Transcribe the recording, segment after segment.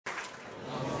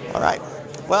All right.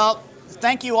 Well,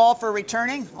 thank you all for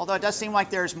returning, although it does seem like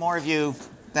there's more of you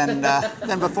than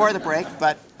before the break,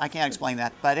 but I can't explain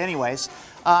that. But anyways,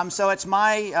 so it's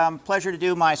my pleasure to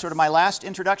do my last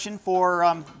introduction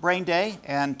for Brain Day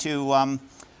and to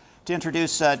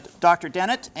introduce Dr.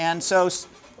 Dennett. And so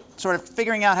sort of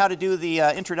figuring out how to do the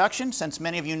introduction, since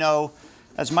many of you know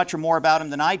as much or more about him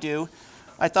than I do,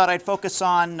 I thought I'd focus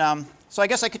on, so I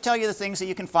guess I could tell you the things that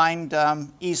you can find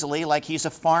easily, like he's a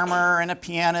farmer and a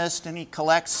pianist, and he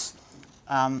collects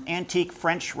antique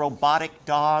French robotic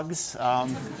dogs.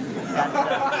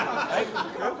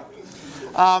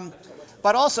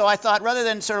 But also I thought, rather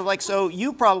than sort of like, so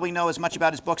you probably know as much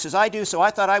about his books as I do, so I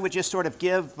thought I would just sort of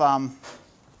give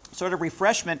sort of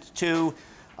refreshment to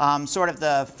sort of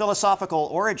the philosophical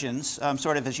origins,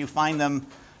 sort of as you find them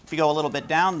if you go a little bit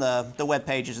down the web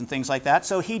pages and things like that.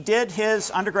 So he did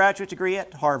his undergraduate degree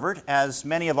at Harvard, as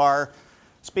many of our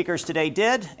speakers today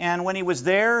did. And when he was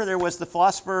there was the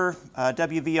philosopher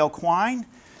W.V.O. Quine,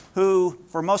 who,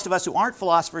 for most of us who aren't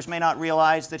philosophers, may not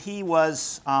realize that he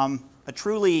was a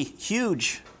truly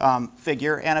huge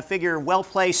figure, and a figure well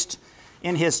placed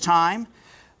in his time.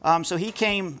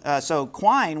 So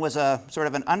Quine was a sort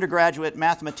of an undergraduate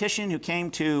mathematician who came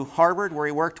to Harvard, where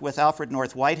he worked with Alfred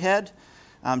North Whitehead.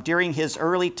 During his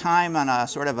early time on a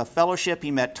sort of a fellowship, he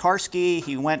met Tarski.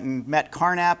 He went and met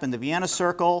Carnap in the Vienna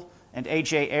Circle, and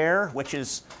A.J. Ayer, which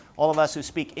is, all of us who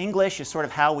speak English, is sort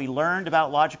of how we learned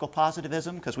about logical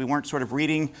positivism, because we weren't sort of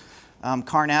reading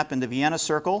Carnap in the Vienna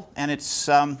Circle. And it's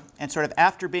and sort of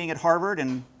after being at Harvard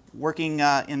and working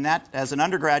in that as an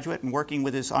undergraduate and working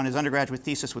with on his undergraduate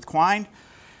thesis with Quine,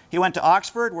 he went to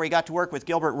Oxford, where he got to work with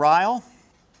Gilbert Ryle.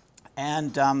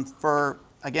 And for,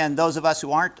 again, those of us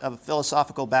who aren't of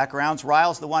philosophical backgrounds,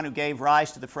 Ryle's the one who gave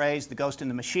rise to the phrase "the ghost in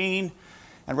the machine,"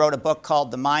 and wrote a book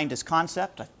called The Mind as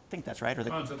Concept. I think that's right, or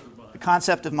the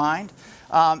Concept of Mind,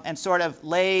 and sort of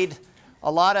laid a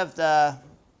lot of the,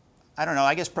 I don't know,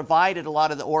 I guess provided a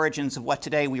lot of the origins of what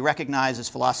today we recognize as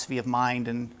philosophy of mind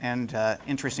and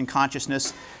interest in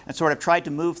consciousness, and sort of tried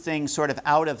to move things sort of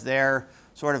out of their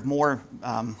sort of more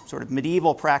sort of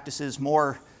medieval practices,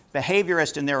 more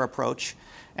behaviorist in their approach.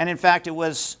 And in fact, it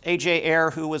was A.J. Ayer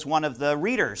who was one of the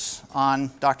readers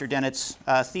on Dr. Dennett's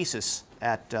thesis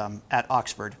at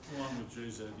Oxford. Along with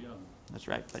J.Z. Young. That's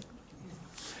right. But,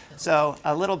 so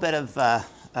a little bit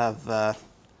of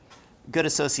good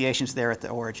associations there at the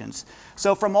origins.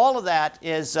 So from all of that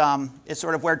is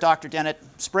sort of where Dr. Dennett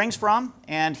springs from,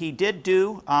 and he did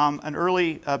do an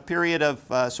early period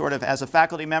of sort of as a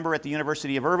faculty member at the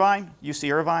University of Irvine,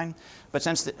 UC Irvine, but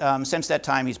since that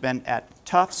time he's been at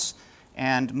Tufts,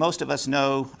 and most of us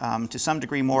know to some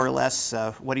degree more or less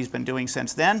what he's been doing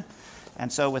since then.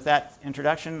 And so with that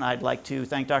introduction, I'd like to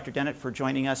thank Dr. Dennett for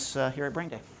joining us here at Brain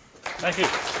Day. Thank you.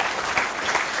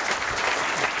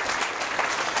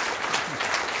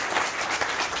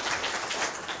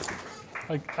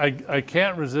 I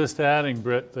can't resist adding,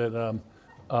 Britt, that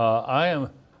I am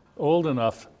old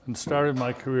enough and started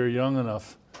my career young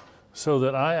enough so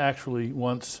that I actually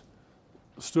once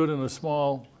stood in a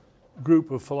small group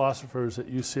of philosophers at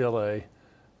UCLA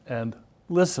and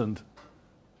listened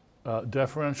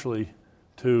deferentially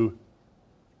to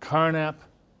Carnap,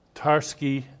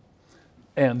 Tarski,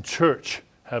 and Church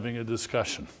having a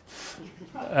discussion.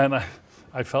 And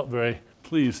I felt very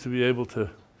pleased to be able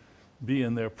to be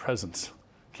in their presence.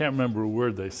 Can't remember a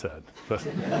word they said, but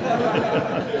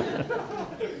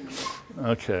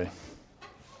okay.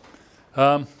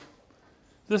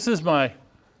 This is my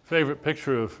favorite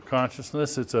picture of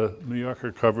consciousness. It's a New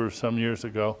Yorker cover some years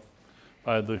ago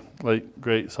by the late,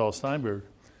 great Saul Steinberg.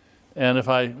 And if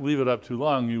I leave it up too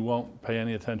long, you won't pay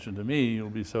any attention to me. You'll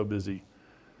be so busy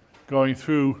going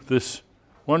through this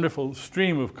wonderful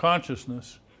stream of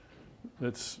consciousness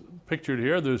that's pictured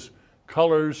here. There's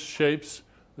colors, shapes.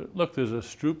 Look, there's a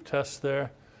Stroop test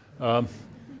there.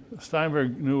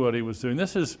 Steinberg knew what he was doing.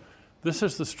 This is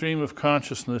the stream of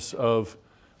consciousness of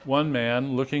one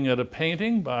man looking at a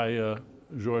painting by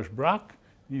Georges Braque.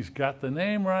 He's got the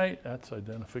name right. That's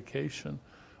identification.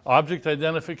 Object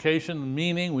identification,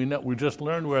 meaning, we just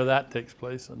learned where that takes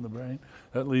place in the brain,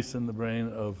 at least in the brain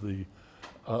of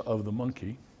the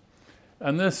monkey.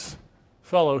 And this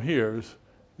fellow here,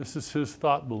 this is his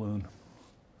thought balloon.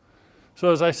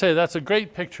 So as I say, that's a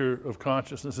great picture of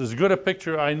consciousness, as good a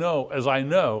picture as I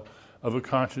know of a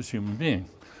conscious human being.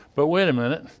 But wait a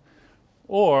minute,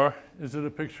 or is it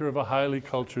a picture of a highly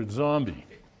cultured zombie?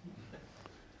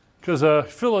 Because a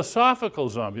philosophical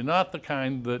zombie, not the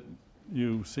kind that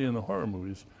you see in the horror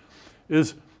movies,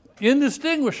 is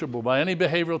indistinguishable by any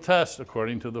behavioral test,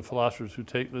 according to the philosophers who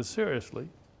take this seriously,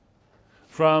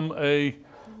 from a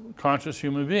conscious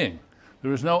human being.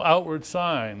 There is no outward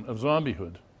sign of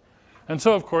zombiehood. And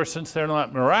so, of course, since they're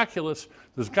not miraculous,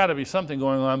 there's got to be something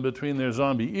going on between their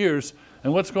zombie ears.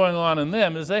 And what's going on in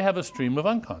them is they have a stream of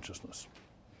unconsciousness,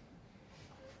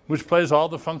 which plays all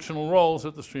the functional roles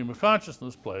that the stream of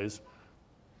consciousness plays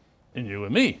in you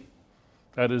and me.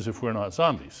 That is, if we're not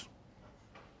zombies.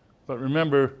 But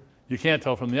remember, you can't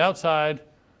tell from the outside.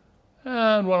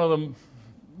 And one of the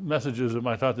messages of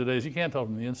my talk today is you can't tell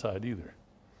from the inside either.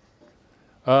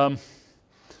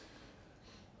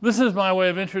 This is my way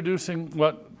of introducing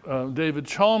what David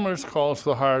Chalmers calls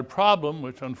the hard problem,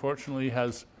 which unfortunately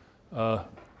has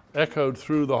echoed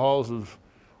through the halls of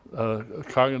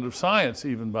cognitive science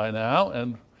even by now,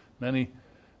 and many,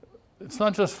 it's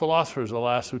not just philosophers,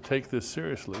 alas, who take this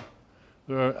seriously.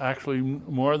 There are actually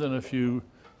more than a few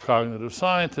cognitive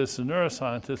scientists and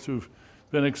neuroscientists who've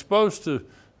been exposed to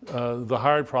the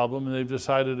hard problem, and they've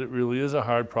decided it really is a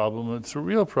hard problem, and it's a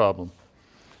real problem.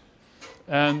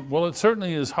 And, well, it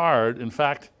certainly is hard. In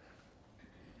fact,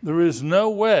 there is no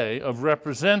way of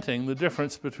representing the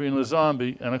difference between a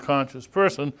zombie and a conscious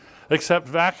person except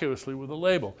vacuously with a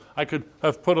label. I could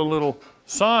have put a little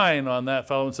sign on that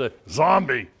fellow and say,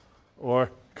 zombie,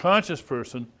 or conscious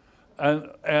person,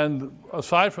 and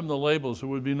aside from the labels, there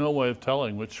would be no way of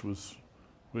telling which was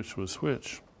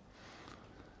which.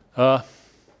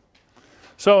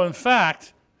 So, in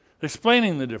fact,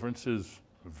 explaining the difference is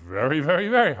very, very,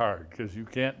 very hard, because you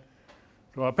can't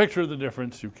draw a picture of the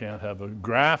difference, you can't have a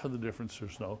graph of the difference,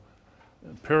 there's no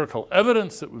empirical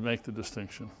evidence that would make the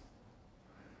distinction.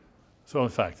 So in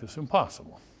fact, it's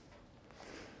impossible.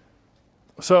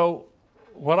 So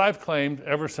what I've claimed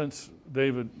ever since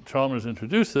David Chalmers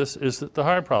introduced this is that the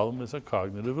hard problem is a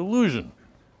cognitive illusion.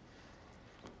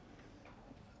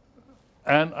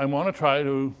 And I want to try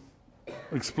to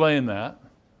explain that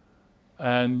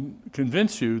and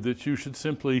convince you that you should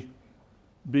simply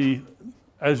be,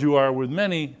 as you are with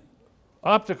many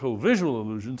optical visual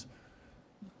illusions,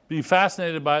 be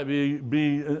fascinated by it,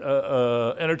 be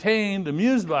entertained,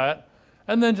 amused by it,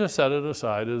 and then just set it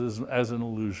aside as an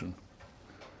illusion.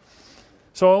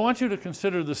 So I want you to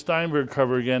consider the Sheinberg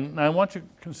cover again, and I want you to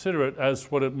consider it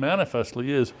as what it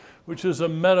manifestly is, which is a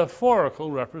metaphorical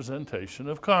representation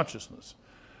of consciousness.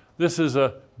 This is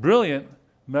a brilliant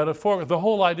metaphor. The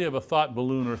whole idea of a thought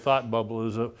balloon or thought bubble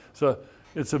is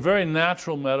it's a very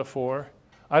natural metaphor.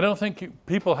 I don't think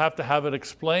people have to have it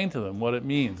explained to them what it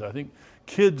means. I think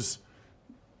kids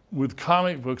with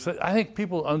comic books, I think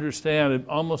people understand it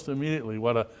almost immediately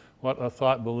what a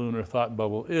thought balloon or thought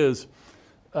bubble is,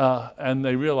 and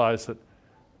they realize that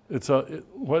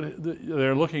what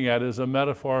they're looking at is a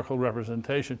metaphorical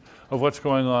representation of what's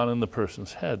going on in the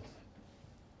person's head.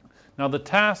 Now, the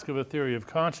task of a theory of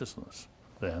consciousness,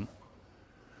 then,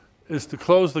 is to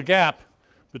close the gap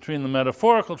between the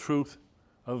metaphorical truth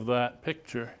of that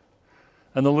picture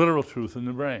and the literal truth in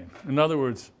the brain. In other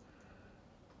words,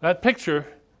 that picture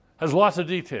has lots of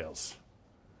details.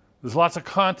 There's lots of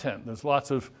content. There's lots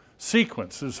of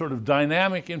sequence. There's sort of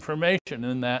dynamic information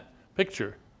in that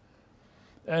picture.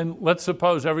 And let's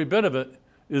suppose every bit of it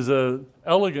is an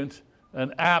elegant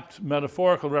and apt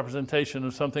metaphorical representation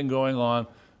of something going on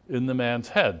in the man's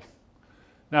head.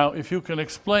 Now, if you can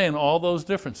explain all those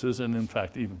differences, and in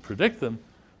fact even predict them,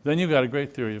 then you've got a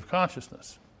great theory of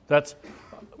consciousness. That's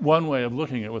one way of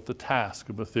looking at what the task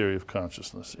of a theory of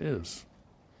consciousness is.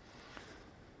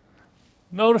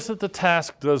 Notice that the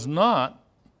task does not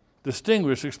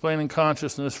distinguish explaining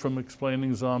consciousness from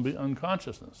explaining zombie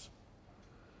unconsciousness.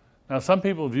 Now, some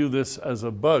people view this as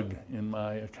a bug in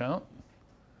my account.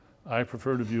 I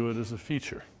prefer to view it as a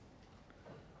feature,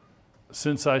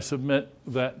 since I submit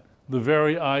that the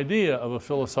very idea of a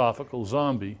philosophical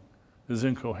zombie is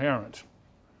incoherent.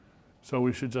 So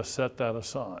we should just set that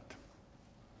aside.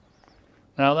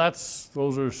 Now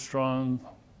those are strong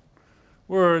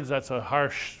words, that's a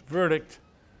harsh verdict.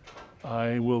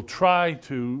 I will try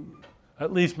to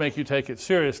at least make you take it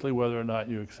seriously. Whether or not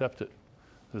you accept it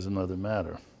is another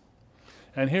matter.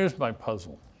 And here's my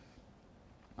puzzle.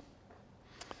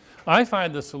 I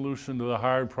find the solution to the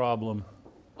hard problem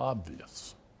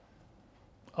obvious.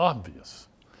 Obvious.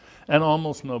 And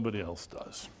almost nobody else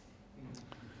does.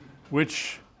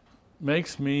 Which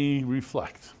makes me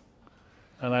reflect.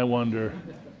 And I wonder,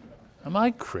 am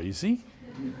I crazy?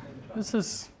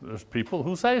 There's people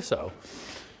who say so.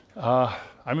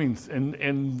 I mean,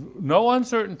 in no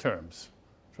uncertain terms.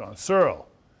 John Searle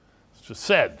just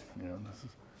said,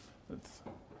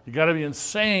 you got to be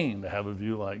insane to have a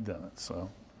view like Dennett. So,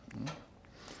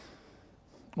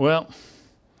 well,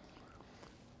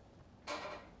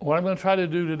 what I'm going to try to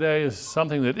do today is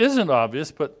something that isn't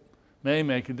obvious, but may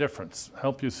make a difference,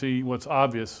 help you see what's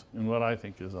obvious and what I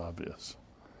think is obvious.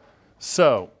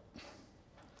 So,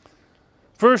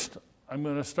 first, I'm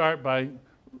going to start by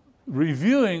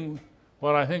reviewing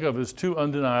what I think of as two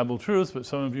undeniable truths, but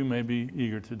some of you may be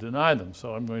eager to deny them.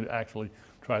 So I'm going to actually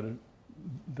try to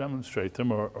demonstrate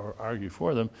them or argue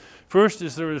for them. First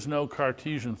is there is no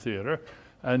Cartesian theater,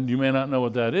 and you may not know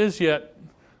what that is yet,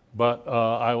 but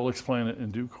I will explain it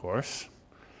in due course.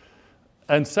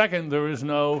 And second, there is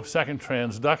no second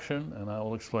transduction, and I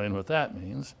will explain what that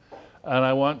means. And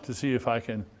I want to see if I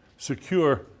can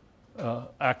secure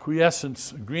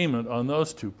acquiescence agreement on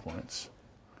those 2 points.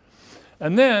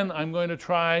 And then I'm going to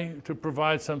try to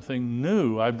provide something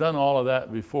new. I've done all of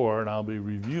that before, and I'll be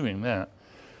reviewing that,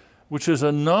 which is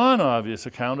a non-obvious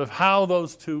account of how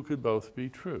those two could both be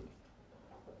true.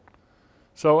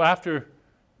 So after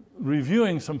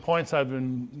reviewing some points I've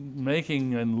been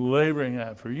making and laboring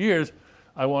at for years,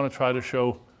 I want to try to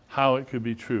show how it could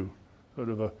be true, sort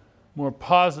of a more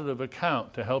positive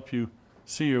account to help you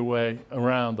see your way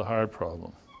around the hard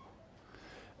problem.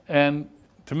 And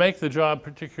to make the job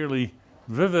particularly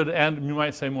vivid and, you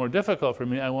might say, more difficult for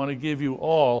me, I want to give you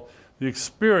all the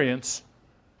experience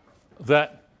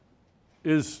that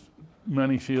is,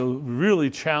 many feel, really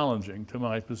challenging to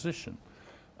my position.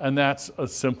 And that's a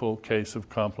simple case of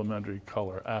complementary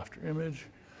color after image.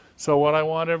 So what I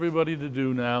want everybody to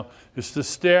do now is to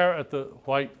stare at the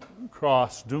white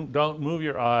cross. Don't move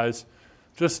your eyes.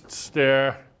 Just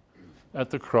stare at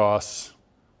the cross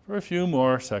for a few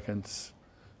more seconds,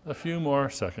 a few more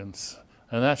seconds.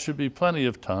 And that should be plenty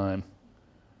of time.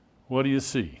 What do you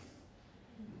see?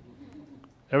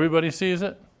 Everybody sees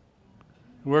it?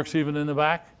 It works even in the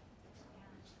back?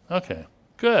 Okay,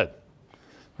 good.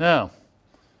 Now,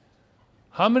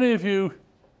 how many of you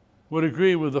would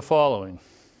agree with the following?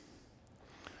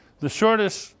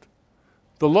 The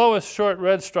lowest short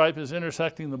red stripe is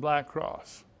intersecting the black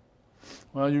cross.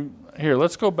 Well, here,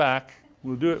 let's go back.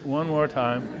 We'll do it one more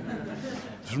time.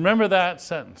 Just remember that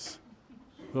sentence.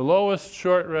 The lowest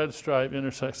short red stripe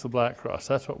intersects the black cross.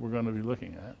 That's what we're going to be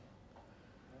looking at.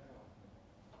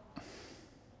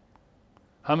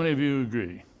 How many of you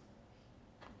agree?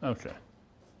 Okay.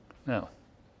 Now,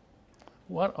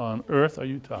 what on earth are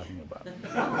you talking about?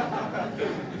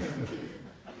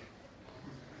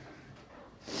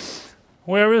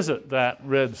 Where is it, that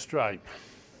red stripe?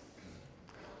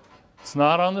 It's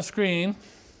not on the screen.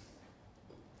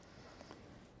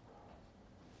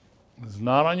 It's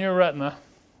not on your retina.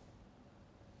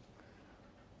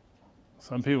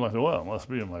 Some people might say, well, it must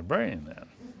be in my brain then.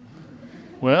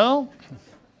 Well,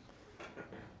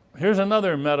 here's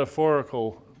another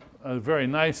metaphorical, a very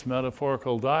nice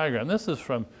metaphorical diagram. This is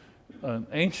from an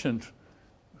ancient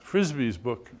Frisbee's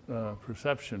book,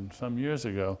 Perception, some years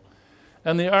ago.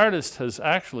 And the artist has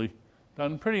actually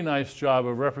done a pretty nice job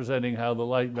of representing how the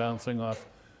light bouncing off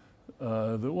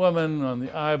the woman on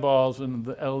the eyeballs and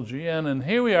the LGN. And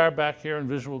here we are back here in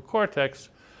visual cortex.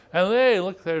 And hey,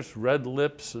 look, there's red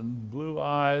lips and blue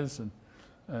eyes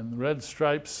and red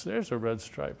stripes. There's a red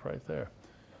stripe right there.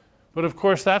 But of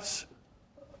course, that's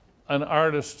an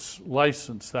artist's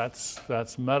license.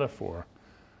 That's metaphor.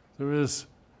 There is,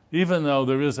 even though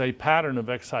there is a pattern of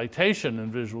excitation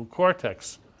in visual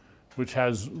cortex, which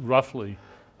has roughly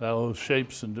those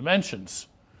shapes and dimensions,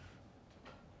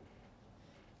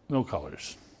 no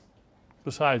colors.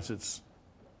 Besides, it's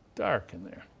dark in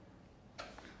there.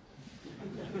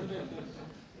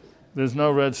 There's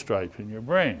no red stripe in your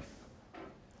brain.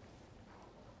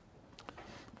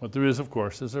 What there is, of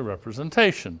course, is a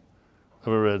representation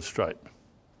of a red stripe,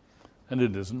 and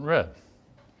it isn't red.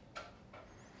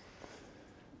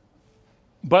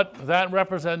 But that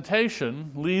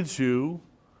representation leads you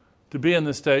to be in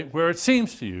the state where it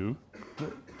seems to you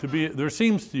to be, there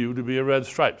seems to you to be a red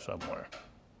stripe somewhere.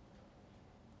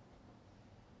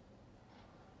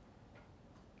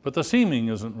 But the seeming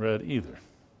isn't red either.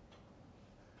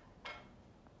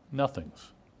 Nothing's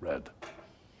red.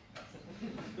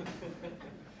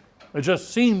 It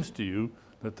just seems to you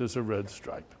that there's a red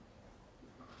stripe.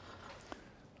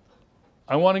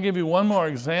 I want to give you one more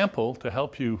example to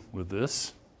help you with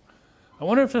this. I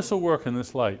wonder if this will work in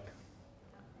this light.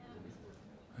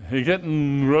 Are you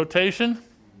getting rotation?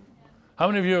 How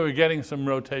many of you are getting some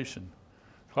rotation?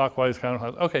 Clockwise,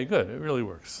 counterclockwise. Okay, good. It really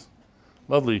works.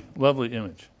 Lovely, lovely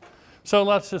image. So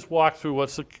let's just walk through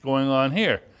what's going on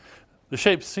here. The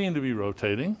shapes seem to be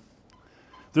rotating.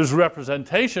 There's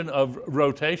representation of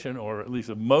rotation, or at least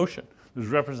of motion. There's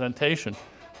representation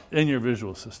in your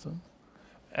visual system.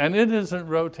 And it isn't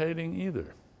rotating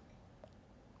either.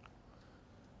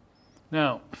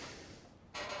 Now,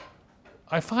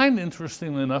 I find,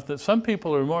 interestingly enough, that some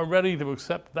people are more ready to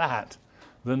accept that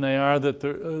than they are that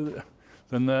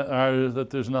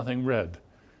there's nothing red.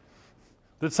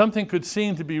 That something could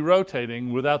seem to be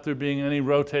rotating without there being any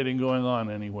rotating going on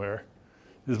anywhere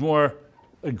is more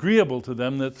agreeable to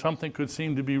them than something could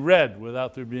seem to be red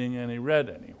without there being any red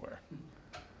anywhere.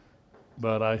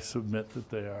 But I submit that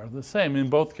they are the same. In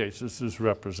both cases, there's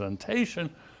representation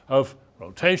of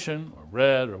rotation or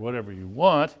red or whatever you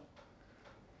want.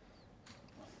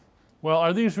 Well,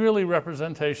 are these really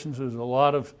representations? There's a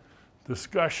lot of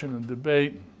discussion and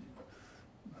debate,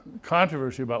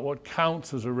 controversy about what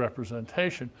counts as a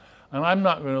representation. And I'm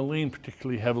not going to lean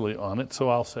particularly heavily on it, so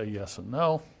I'll say yes and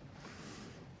no.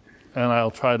 And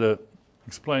I'll try to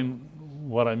explain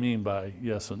what I mean by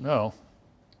yes and no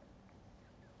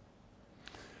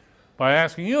by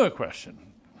asking you a question.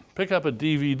 Pick up a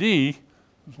DVD.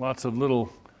 There's lots of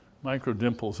little micro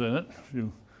dimples in it, if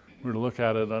you were to look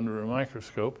at it under a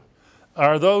microscope.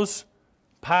 Are those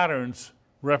patterns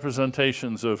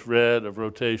representations of red, of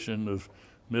rotation, of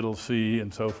middle C,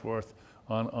 and so forth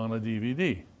on a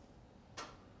DVD?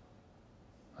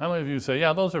 How many of you say,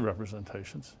 yeah, those are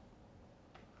representations?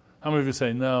 How many of you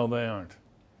say, no, they aren't?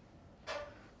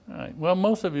 All right. Well,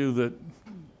 most of you that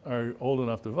are old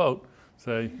enough to vote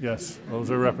say, yes,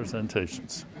 those are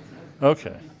representations.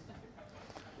 Okay.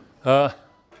 Now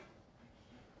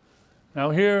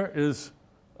here is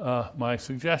my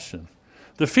suggestion.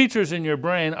 The features in your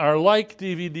brain are like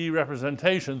DVD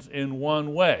representations in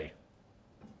one way.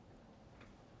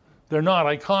 They're not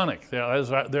iconic.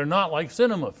 They're not like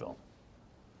cinema film.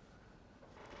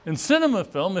 In cinema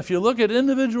film, if you look at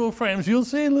individual frames, you'll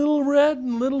see little red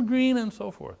and little green and so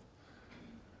forth.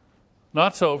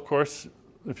 Not so, of course,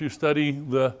 if you study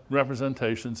the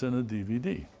representations in a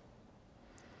DVD.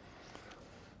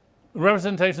 The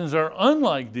representations are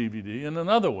unlike DVD in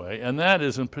another way, and that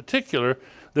is, in particular,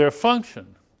 their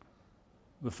function.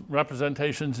 The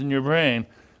representations in your brain,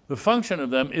 the function of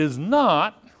them is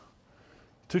not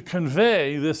to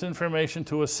convey this information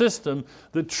to a system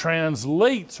that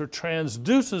translates or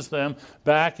transduces them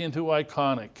back into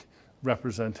iconic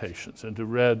representations, into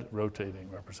red rotating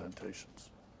representations.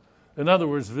 In other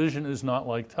words, vision is not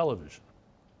like television.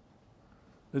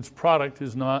 Its product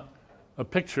is not a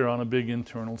picture on a big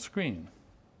internal screen.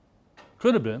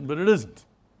 Could have been, but it isn't.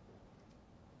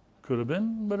 Could have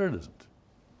been, but it isn't.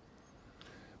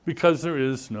 Because there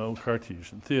is no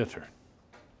Cartesian theater.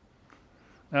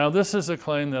 Now, this is a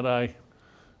claim that I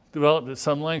developed at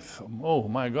some length, oh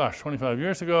my gosh, 25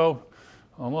 years ago,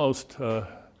 almost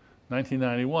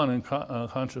 1991 in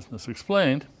Consciousness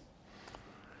Explained.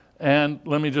 And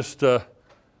let me just, well,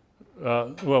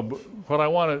 what I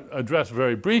want to address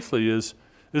very briefly is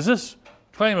this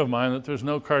claim of mine that there's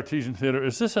no Cartesian theater,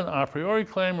 is this an a priori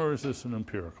claim or is this an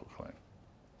empirical claim?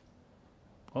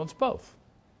 Well, it's both.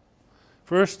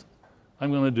 First,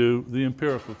 I'm going to do the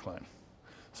empirical claim.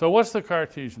 So what's the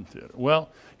Cartesian theater? Well,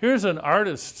 here's an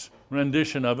artist's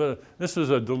rendition of it. This is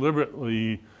a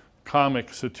deliberately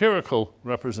comic, satirical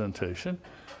representation.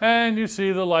 And you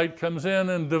see the light comes in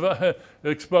and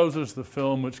exposes the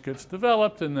film, which gets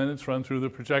developed, and then it's run through the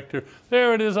projector.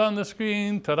 There it is on the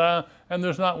screen, ta-da, and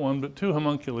there's not one but two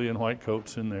homunculi in white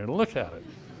coats in there to look at it.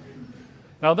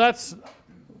 Now that's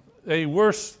a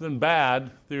worse than bad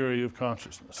theory of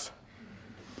consciousness.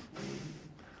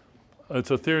 It's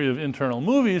a theory of internal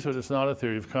movies, but it's not a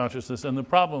theory of consciousness. And the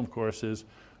problem, of course, is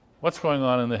what's going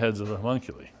on in the heads of the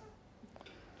homunculi?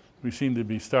 We seem to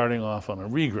be starting off on a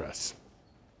regress.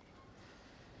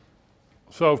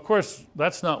 So, of course,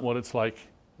 that's not what it's like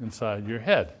inside your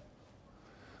head.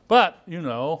 But, you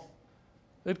know,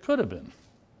 it could have been.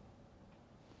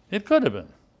 It could have been.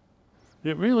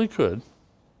 It really could.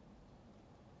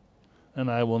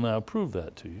 And I will now prove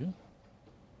that to you.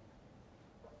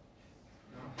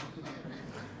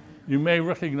 You may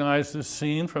recognize this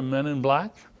scene from Men in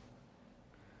Black.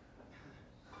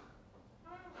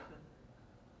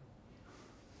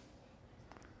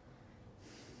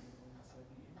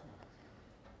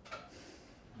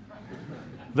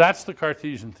 That's the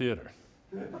Cartesian theater.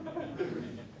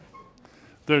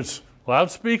 There's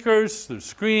loudspeakers, there's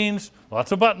screens,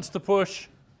 lots of buttons to push,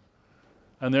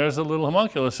 and there's a little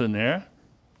homunculus in there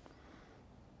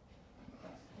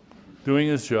doing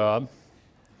his job.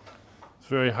 It's a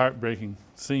very heartbreaking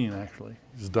scene, actually.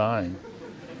 He's dying.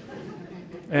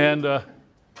 And the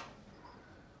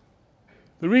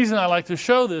reason I like to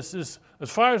show this is,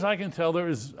 as far as I can tell, there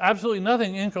is absolutely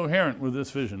nothing incoherent with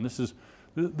this vision.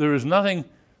 There is nothing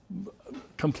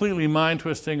completely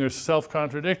mind-twisting or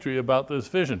self-contradictory about this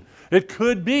vision. It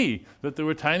could be that there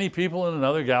were tiny people in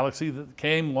another galaxy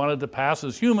that wanted to pass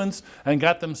as humans and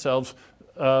got themselves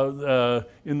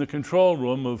in the control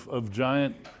room of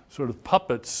giant sort of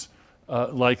puppets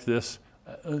like this.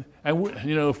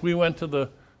 You know, if we went to the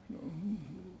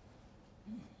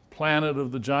planet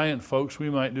of the giant folks, we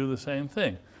might do the same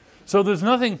thing. So there's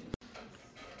nothing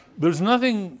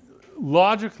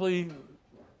logically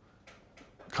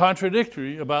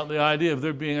contradictory about the idea of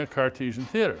there being a Cartesian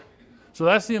theater. So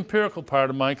that's the empirical part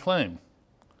of my claim.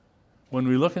 When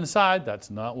we look inside, that's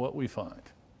not what we find.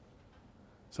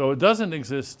 So it doesn't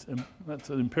exist, that's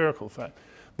an empirical fact.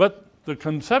 But the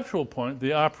conceptual point,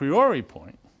 the a priori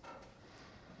point,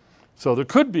 so there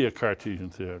could be a Cartesian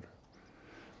theater.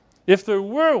 If there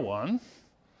were one,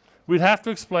 we'd have to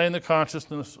explain the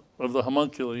consciousness of the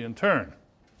homunculi in turn.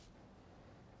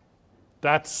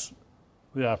 That's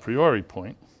the a priori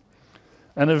point.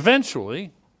 And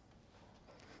eventually,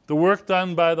 the work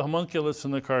done by the homunculus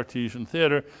in the Cartesian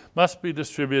theater must be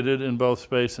distributed in both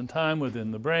space and time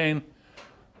within the brain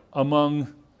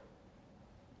among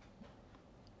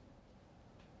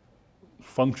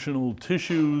functional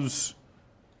tissues,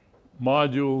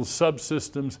 modules,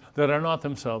 subsystems that are not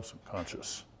themselves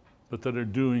conscious, but that are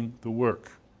doing the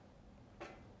work,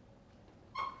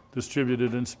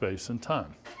 distributed in space and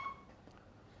time.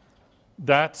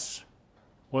 That's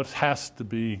what has to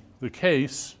be the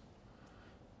case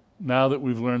now that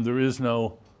we've learned there is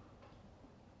no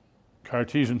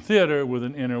Cartesian theater with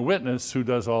an inner witness who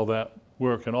does all that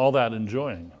work and all that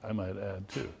enjoying, I might add,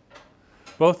 too.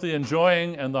 Both the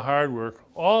enjoying and the hard work,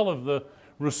 all of the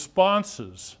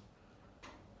responses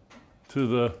to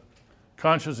the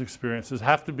conscious experiences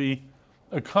have to be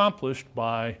accomplished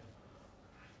by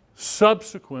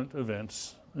subsequent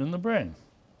events in the brain.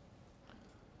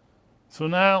 So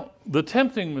now, the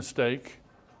tempting mistake,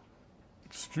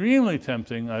 extremely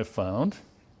tempting, I've found,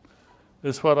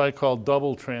 is what I call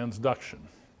double transduction.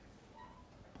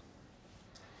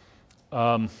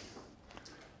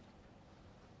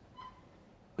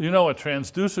 You know what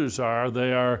transducers are.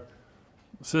 They are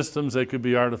systems, they could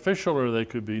be artificial or they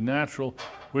could be natural,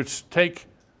 which take,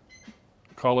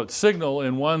 call it signal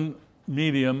in one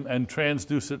medium and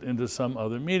transduce it into some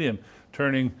other medium,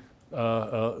 turning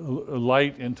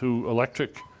light into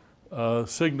electric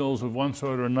signals of one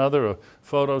sort or another. A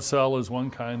photocell is one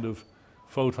kind of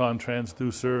photon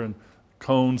transducer, and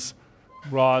cones,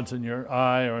 rods in your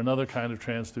eye are another kind of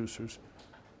transducers.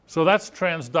 So that's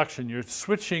transduction. You're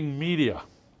switching media.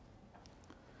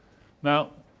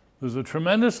 Now, there's a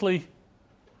tremendously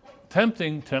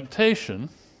tempting temptation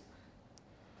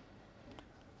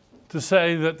to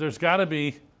say that there's got to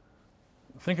be,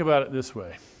 think about it this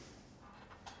way.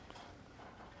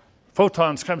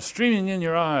 Photons come streaming in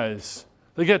your eyes.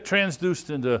 They get transduced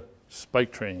into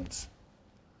spike trains.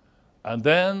 And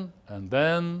then,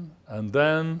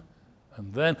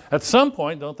 at some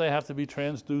point, don't they have to be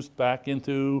transduced back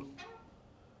into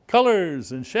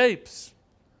colors and shapes?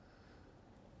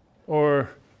 Or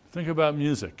think about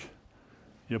music.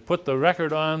 You put the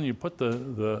record on, you put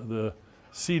the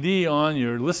CD on,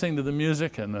 you're listening to the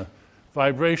music and the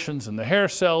vibrations and the hair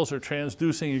cells are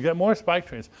transducing, you get more spike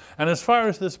trains. And as far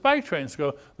as the spike trains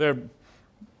go, they're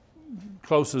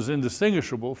close as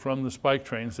indistinguishable from the spike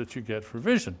trains that you get for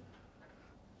vision.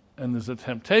 And there's a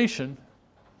temptation,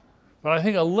 but I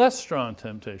think a less strong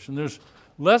temptation. There's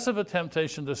less of a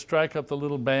temptation to strike up the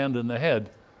little band in the head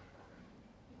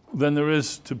than there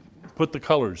is to put the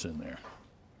colors in there.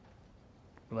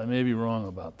 But I may be wrong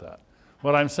about that.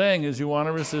 What I'm saying is you want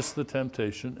to resist the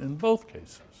temptation in both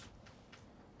cases.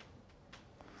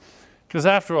 Because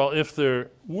after all, if there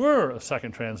were a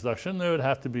second transduction, there would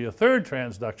have to be a third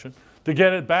transduction to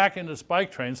get it back into spike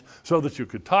trains so that you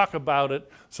could talk about it,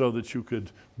 so that you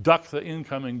could duck the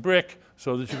incoming brick,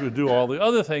 so that you could do all the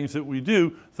other things that we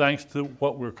do thanks to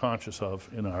what we're conscious of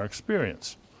in our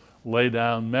experience. Lay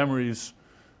down memories,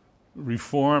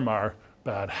 reform our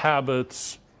bad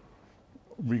habits,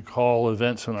 recall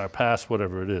events in our past,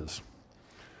 whatever it is.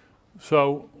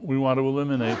 So we want to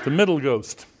eliminate the middle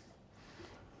ghost.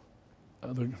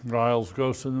 The Riles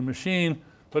ghost in the machine,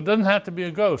 but it doesn't have to be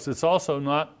a ghost. It's also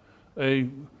not a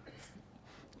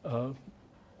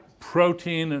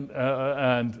protein and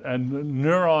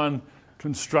neuron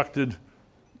constructed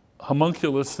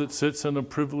homunculus that sits in a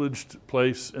privileged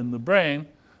place in the brain,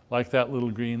 like that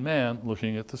little green man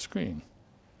looking at the screen.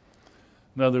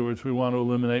 In other words, we want to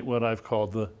eliminate what I've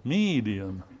called the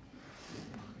medium.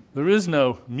 There is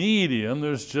no medium,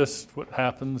 there's just what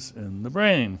happens in the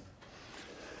brain.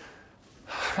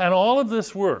 And all of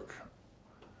this work,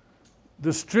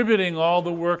 distributing all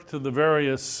the work to the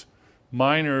various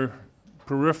minor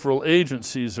peripheral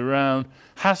agencies around,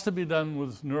 has to be done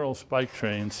with neural spike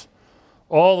trains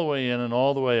all the way in and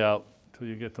all the way out to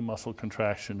until you get to muscle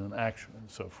contraction and action and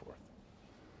so forth.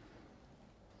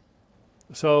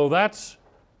 So that's,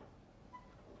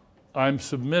 I'm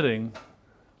submitting,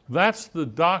 that's the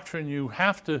doctrine you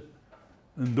have to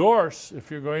endorse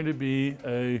if you're going to be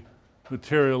a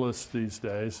materialist these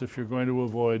days, if you're going to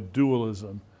avoid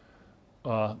dualism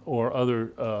or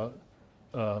other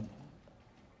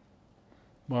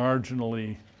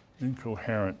marginally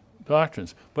incoherent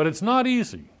doctrines. But it's not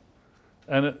easy,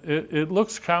 and it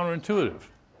looks counterintuitive.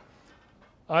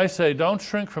 I say don't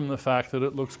shrink from the fact that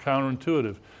it looks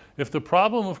counterintuitive. If the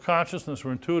problem of consciousness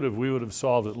were intuitive, we would have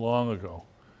solved it long ago.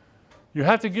 You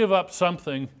have to give up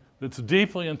something that's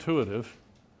deeply intuitive.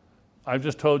 I've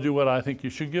just told you what I think you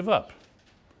should give up.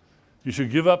 You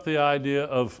should give up the idea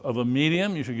of a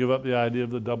medium. You should give up the idea of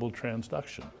the double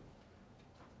transduction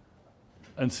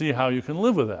and see how you can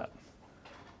live with that.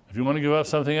 If you want to give up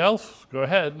something else, go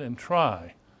ahead and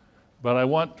try. But I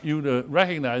want you to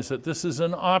recognize that this is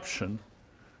an option.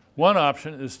 One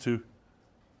option is to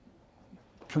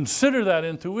consider that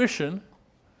intuition,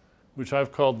 which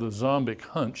I've called the zombic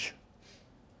hunch.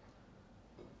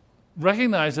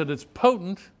 Recognize that it's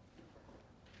potent,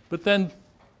 but then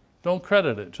don't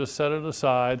credit it. Just set it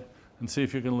aside and see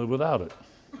if you can live without it.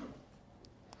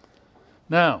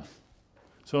 Now,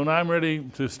 so now I'm ready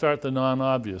to start the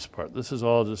non-obvious part. This is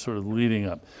all just sort of leading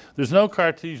up. There's no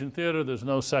Cartesian theater. There's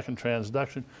no second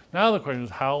transduction. Now the question is,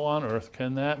 how on earth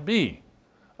can that be?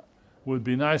 Would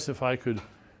be nice if I could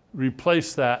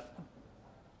replace that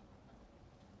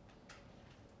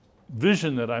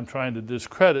vision that I'm trying to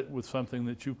discredit with something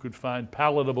that you could find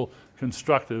palatable,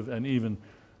 constructive, and even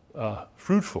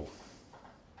fruitful.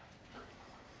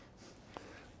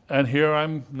 And here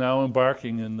I'm now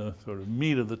embarking in the sort of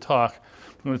meat of the talk.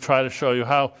 I'm going to try to show you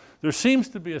how there seems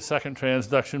to be a second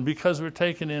transduction because we're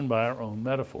taken in by our own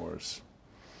metaphors.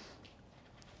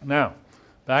 Now,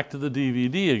 back to the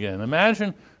DVD again.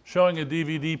 Imagine showing a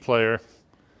DVD player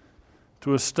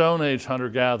to a Stone Age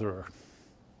hunter-gatherer.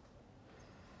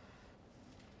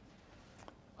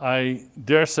 I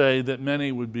dare say that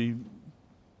many would be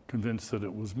convinced that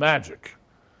it was magic.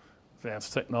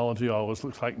 Advanced technology always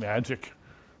looks like magic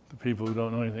to people who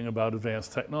don't know anything about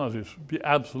advanced technology. It would be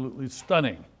absolutely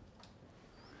stunning.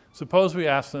 Suppose we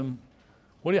ask them,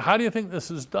 how do you think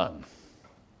this is done?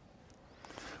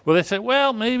 Well, they say,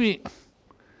 well, maybe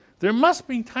there must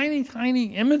be tiny,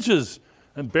 tiny images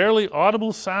and barely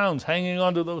audible sounds hanging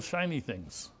onto those shiny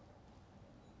things.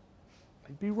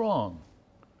 They'd be wrong.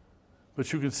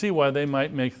 But you can see why they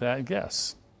might make that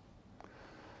guess.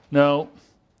 No,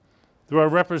 there are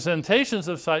representations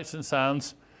of sights and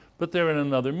sounds, but they're in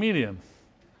another medium.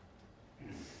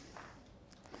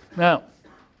 Now,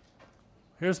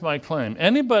 here's my claim.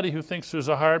 Anybody who thinks there's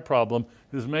a hard problem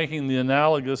is making the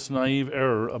analogous naive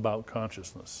error about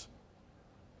consciousness.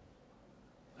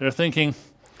 They're thinking,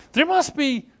 there must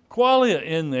be qualia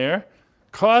in there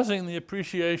causing the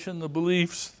appreciation, the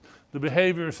beliefs, the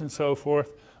behaviors, and so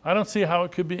forth. I don't see how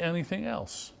it could be anything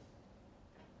else.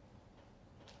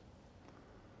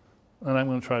 And I'm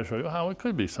going to try to show you how it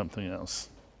could be something else.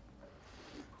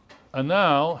 And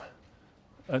now,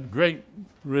 at great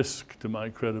risk to my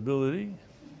credibility,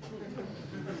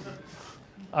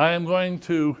 I am going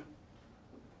to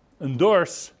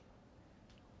endorse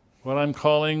what I'm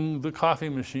calling the coffee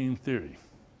machine theory,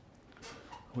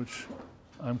 which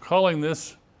I'm calling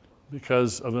this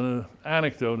because of an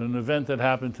anecdote, an event that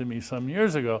happened to me some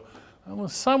years ago. I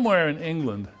was somewhere in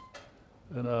England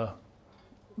in a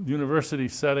university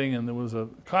setting, and there was a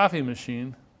coffee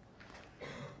machine,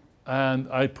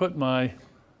 and I put my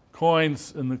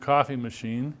coins in the coffee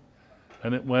machine,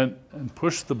 and it went and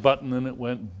pushed the button, and it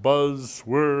went buzz,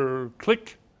 whir,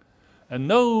 click, and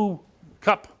no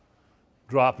cup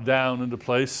dropped down into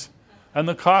place, and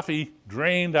the coffee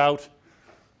drained out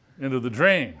into the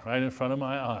drain right in front of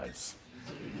my eyes.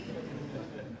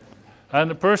 And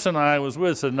the person I was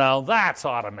with said, now that's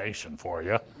automation for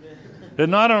you. It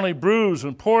not only brews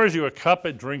and pours you a cup,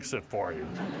 it drinks it for you.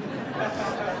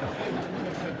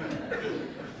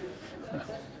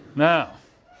 Now,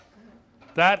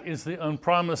 that is the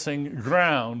unpromising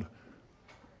ground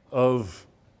of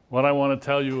what I want to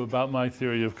tell you about my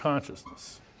theory of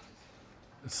consciousness.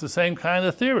 It's the same kind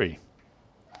of theory.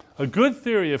 A good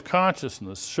theory of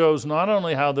consciousness shows not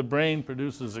only how the brain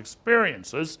produces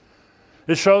experiences,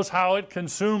 it shows how it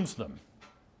consumes them.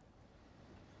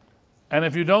 And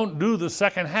if you don't do the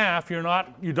second half, you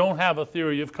don't have a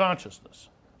theory of consciousness.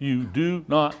 You do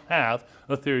not have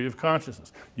a theory of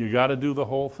consciousness. You got to do the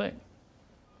whole thing.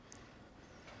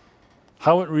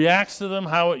 How it reacts to them,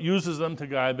 how it uses them to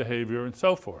guide behavior, and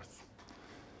so forth.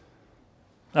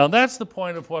 Now that's the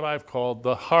point of what I've called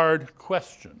the hard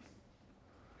question.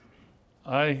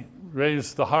 I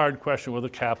raised the hard question with a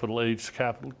capital H,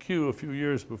 capital Q a few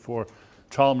years before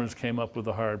Chalmers came up with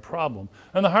the hard problem.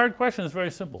 And the hard question is very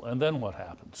simple. And then what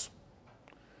happens?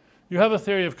 You have a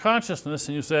theory of consciousness,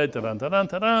 and you say, ta-da, ta-da,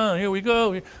 ta-da, here we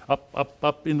go, up, up,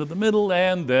 up into the middle,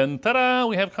 and then, ta-da,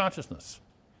 we have consciousness.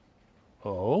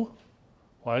 Oh,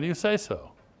 why do you say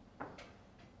so?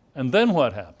 And then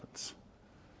what happens?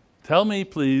 Tell me,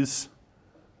 please,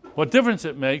 what difference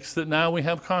it makes that now we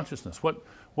have consciousness. What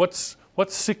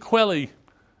sequelae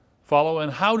follow,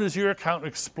 and how does your account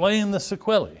explain the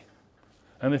sequelae?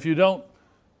 And if you don't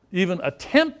even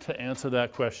attempt to answer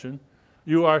that question,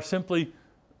 you are simply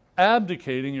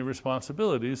abdicating your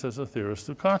responsibilities as a theorist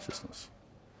of consciousness.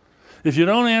 If you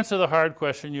don't answer the hard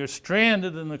question, you're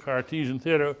stranded in the Cartesian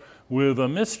theater with a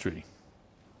mystery.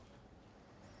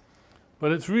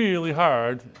 But it's really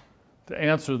hard to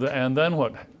answer the and then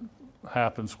what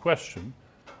happens question,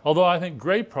 although I think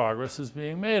great progress is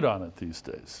being made on it these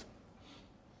days.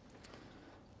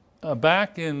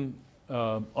 Back in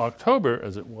October,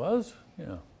 as it was,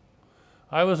 yeah,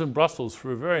 I was in Brussels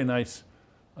for a very nice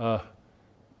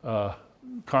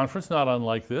conference, not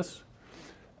unlike this,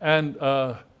 and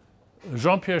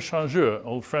Jean-Pierre Changeux, an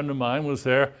old friend of mine, was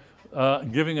there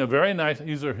giving a very nice,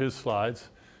 these are his slides,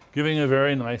 giving a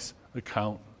very nice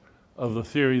account of the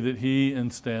theory that he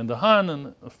and Stan de Haan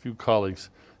and a few colleagues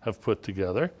have put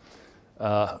together.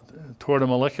 Toward a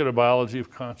Molecular Biology of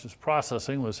Conscious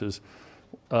Processing was his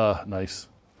nice,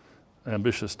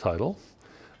 ambitious title.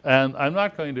 And I'm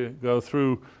not going to go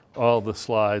through all the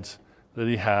slides that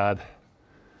he had,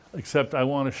 except I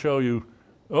want to show you,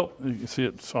 oh, you can see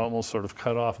it's almost sort of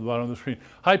cut off at the bottom of the screen.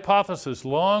 Hypothesis,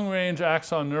 long-range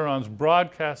axon neurons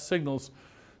broadcast signals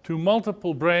to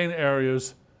multiple brain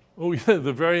areas. Oh, yeah,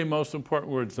 the very most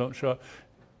important words don't show up.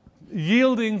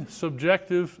 Yielding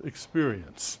subjective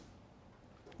experience.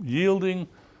 Yielding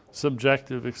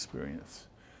subjective experience.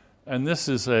 And this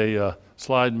is a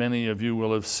slide many of you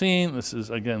will have seen. This is,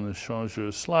 again, the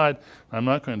Changeux slide. I'm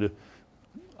not going to,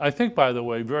 I think, by the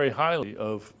way, very highly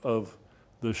of the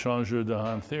Changeux-de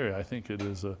Haan theory. I think it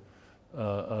is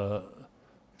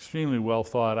extremely well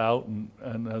thought out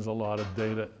and has a lot of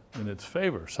data in its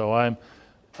favor. So I'm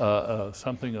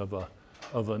something of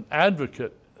an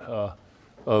advocate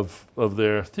of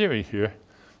their theory here.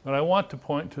 But I want to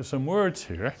point to some words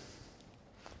here.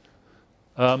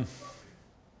 The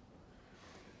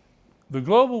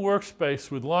global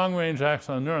workspace with long-range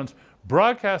axon neurons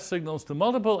broadcasts signals to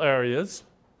multiple areas,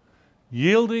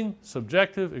 yielding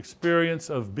subjective experience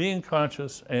of being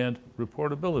conscious and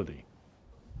reportability.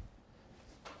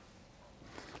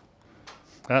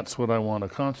 That's what I want to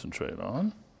concentrate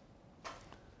on.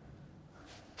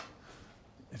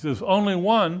 It says only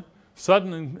one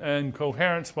sudden and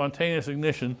coherent spontaneous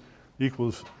ignition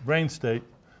equals brain state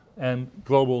and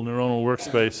global neuronal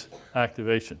workspace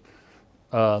activation.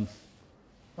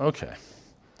 Okay.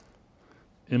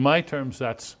 In my terms,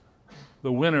 that's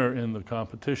the winner in the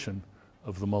competition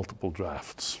of the multiple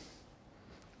drafts.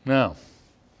 Now,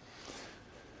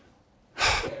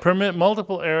 permit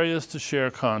multiple areas to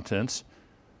share contents,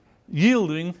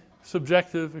 yielding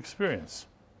subjective experience.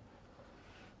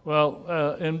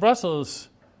 Well, in Brussels,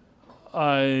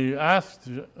 I asked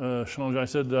Changeux, I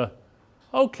said,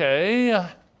 okay,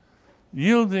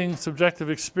 yielding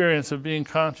subjective experience of being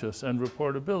conscious and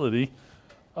reportability,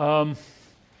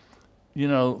 you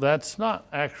know, that's not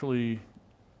actually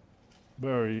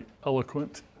very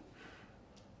eloquent.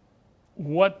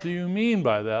 What do you mean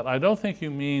by that? I don't think you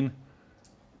mean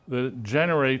that it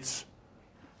generates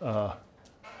a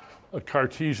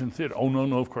Cartesian theater. Oh,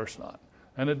 no, of course not.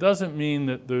 And it doesn't mean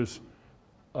that there's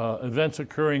events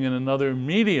occurring in another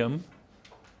medium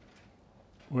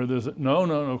where there's no,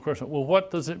 of course not. Well,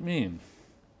 what does it mean?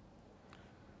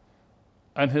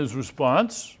 And his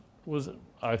response was,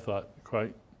 I thought,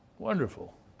 quite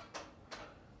wonderful.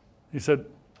 He said,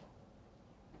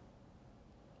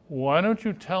 why don't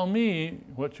you tell me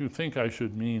what you think I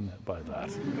should mean by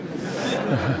that?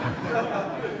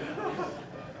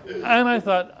 And I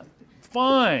thought,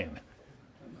 fine.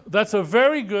 That's a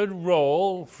very good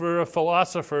role for a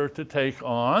philosopher to take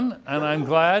on, and I'm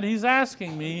glad he's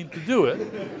asking me to do it.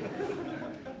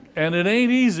 And it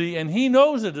ain't easy, and he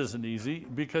knows it isn't easy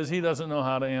because he doesn't know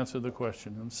how to answer the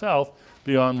question himself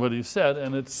beyond what he said,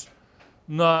 and it's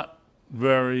not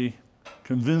very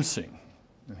convincing.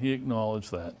 And he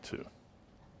acknowledged that too.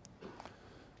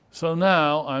 So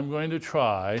now I'm going to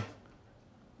try,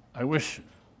 I wish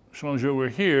Changeux were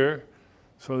here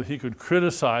so that he could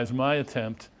criticize my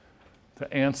attempt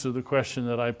to answer the question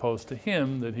that I posed to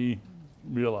him that he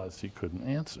realized he couldn't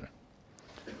answer.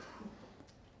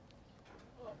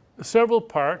 several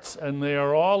parts, and they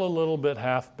are all a little bit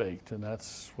half-baked, and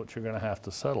that's what you're going to have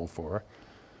to settle for.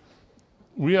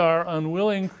 We are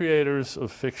unwilling creators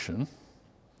of fiction.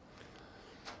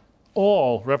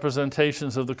 All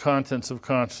representations of the contents of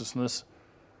consciousness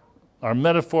are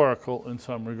metaphorical in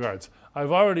some regards.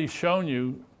 I've already shown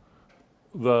you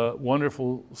the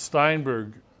wonderful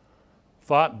Sheinberg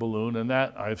thought balloon, and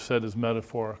that I've said is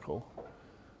metaphorical.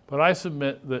 But I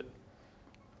submit that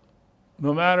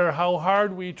no matter how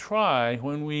hard we try,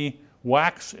 when we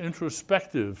wax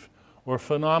introspective or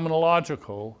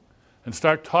phenomenological and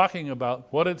start talking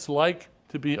about what it's like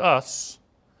to be us,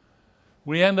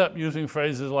 we end up using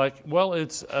phrases like, well,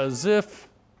 it's as if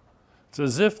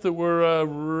there were a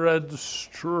red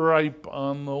stripe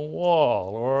on the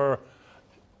wall, or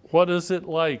what is it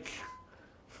like?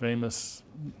 Famous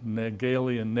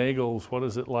Hegelian Nagel's, what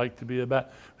is it like to be a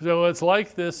bat? So it's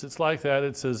like this, it's like that,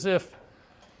 it's as if.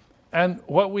 And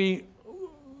what we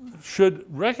should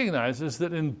recognize is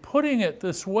that in putting it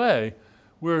this way,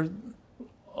 we're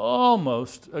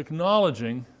almost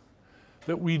acknowledging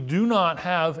that we do not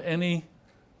have any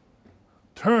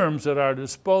terms at our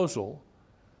disposal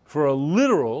for a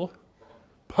literal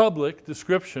public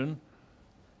description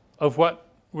of what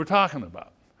we're talking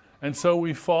about. And so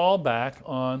we fall back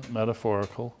on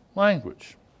metaphorical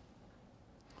language.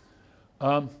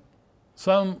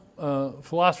 Some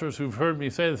philosophers who've heard me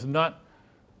say this are not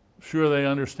sure they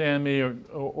understand me,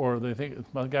 or they think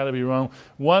it's got to be wrong.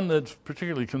 One that's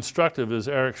particularly constructive is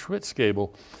Eric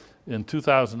Schwitzgebel. In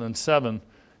 2007,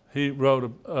 he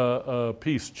wrote a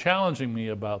piece challenging me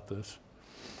about this.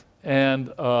 And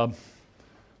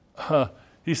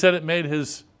he said it made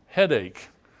his head ache.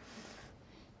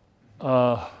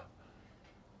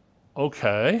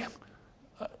 Okay,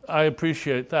 I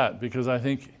appreciate that, because I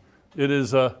think it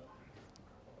is a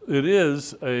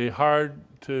hard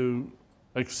to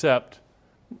accept,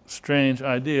 strange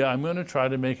idea. I'm going to try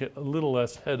to make it a little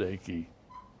less headachy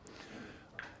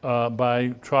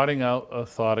by trotting out a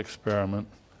thought experiment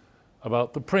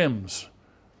about the Prinz.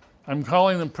 I'm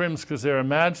calling them Prinz because they're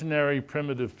imaginary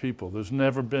primitive people. There's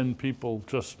never been people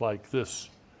just like this.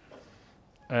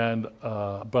 And,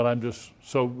 but I'm just,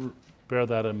 so bear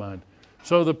that in mind.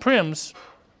 So the Prinz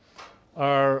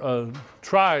are a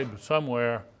tribe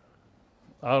somewhere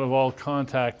out of all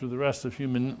contact with the rest of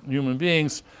human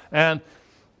beings, and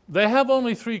they have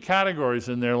only 3 categories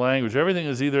in their language. Everything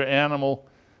is either animal,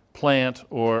 plant,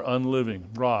 or unliving,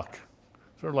 rock.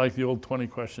 Sort of like the old 20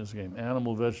 questions game,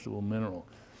 animal, vegetable, mineral.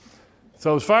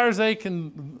 So as far as they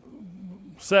can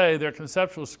say, their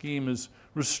conceptual scheme is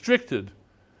restricted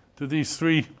to these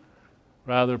 3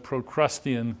 rather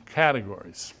Procrustean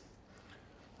categories.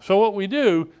 So what we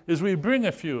do is we bring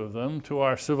a few of them to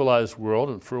our civilized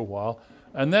world for a while,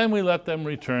 and then we let them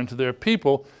return to their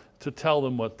people to tell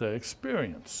them what they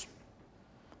experience.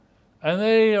 And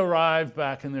they arrive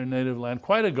back in their native land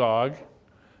quite agog,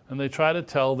 and they try to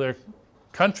tell their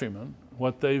countrymen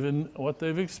what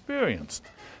they've experienced.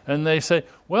 And they say,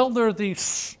 well, there are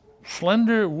these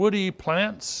slender woody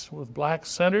plants with black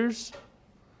centers,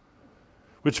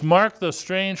 which mark the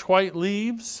strange white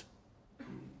leaves.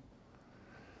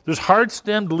 There's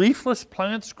hard-stemmed leafless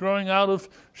plants growing out of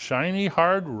shiny,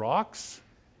 hard rocks.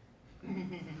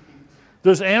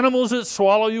 There's animals that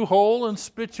swallow you whole and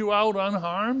spit you out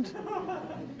unharmed.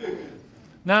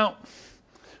 Now,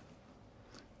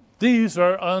 these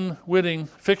are unwitting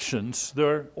fictions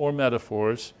or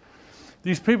metaphors.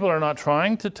 These people are not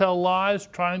trying to tell lies,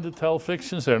 trying to tell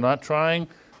fictions. They're not trying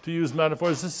to use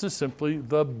metaphors. This is simply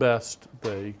the best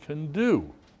they can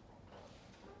do.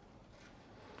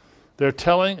 They're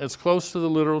telling as close to the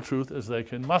literal truth as they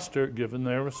can muster given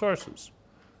their resources.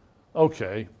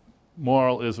 Okay,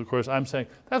 moral is, of course, I'm saying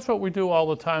that's what we do all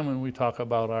the time when we talk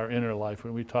about our inner life,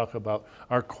 when we talk about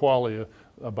our qualia,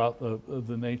 about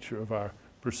the nature of our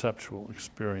perceptual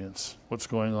experience, what's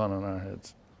going on in our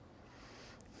heads.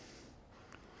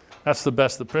 That's the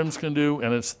best the Prinz can do,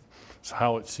 and it's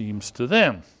how it seems to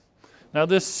them. Now,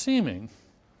 this seeming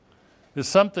is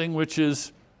something which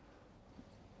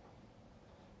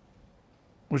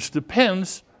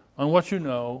depends on what you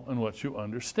know and what you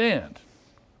understand,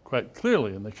 quite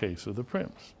clearly in the case of the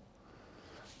Prinz.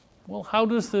 Well, how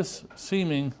does this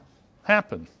seeming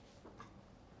happen?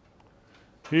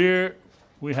 Here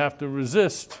we have to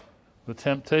resist the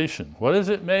temptation. What is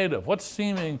it made of? What's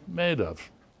seeming made of?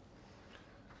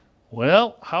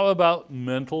 Well, how about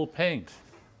mental paint?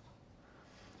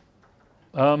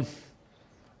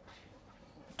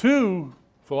 2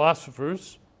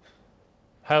 philosophers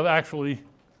have actually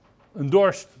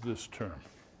endorsed this term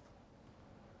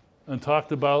and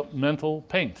talked about mental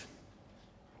paint.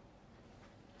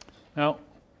 Now,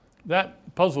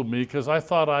 that puzzled me because I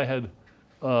thought I had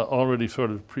already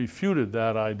sort of prefuted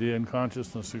that idea in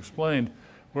Consciousness Explained,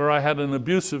 where I had an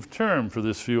abusive term for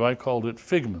this view. I called it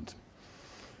figment.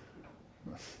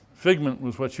 Figment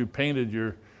was what you painted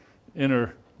your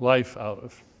inner life out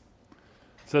of.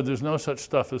 Said there's no such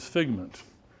stuff as figment.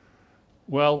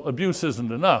 Well, abuse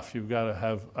isn't enough. You've got to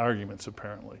have arguments,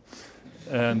 apparently.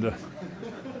 And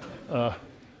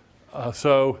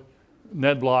so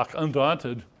Ned Block,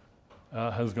 undaunted,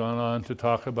 has gone on to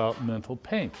talk about mental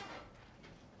paint.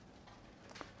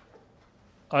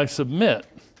 I submit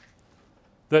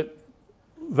that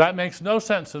that makes no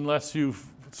sense unless you've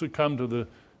succumbed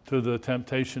to the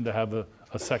temptation to have a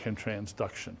second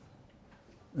transduction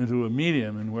into a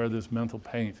medium in where this mental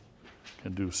paint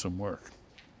can do some work.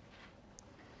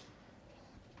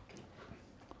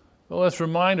 Well, let's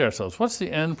remind ourselves, what's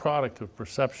the end product of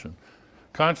perception?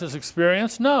 Conscious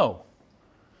experience? No.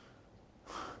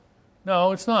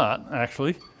 No, it's not,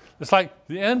 actually. It's like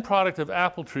the end product of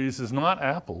apple trees is not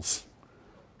apples.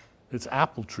 It's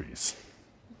apple trees.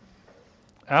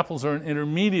 Apples are an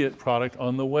intermediate product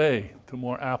on the way to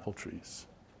more apple trees.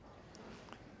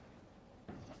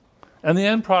 And the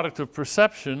end product of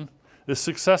perception is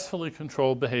successfully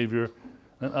controlled behavior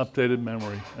and updated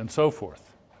memory and so forth.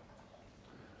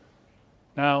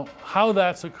 Now, how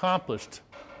that's accomplished,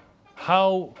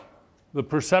 how the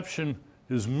perception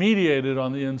is mediated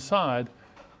on the inside,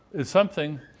 is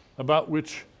something about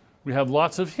which we have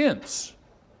lots of hints,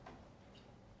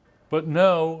 but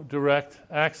no direct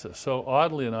access. So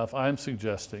oddly enough, I'm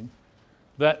suggesting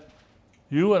that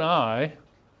you and I,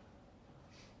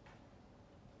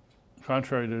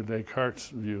 contrary to Descartes'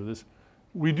 view of this,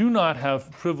 we do not have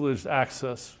privileged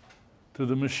access to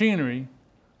the machinery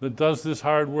that does this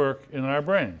hard work in our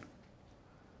brain.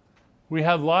 We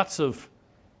have lots of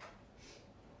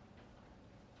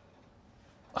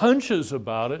hunches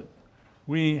about it.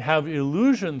 We have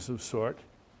illusions of sorts,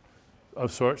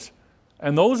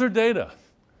 and those are data,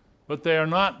 but they are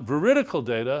not veridical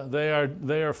data.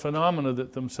 They are phenomena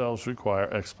that themselves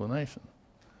require explanation.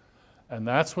 And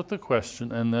that's what the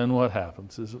question, and then what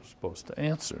happens, is supposed to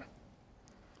answer.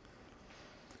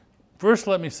 First,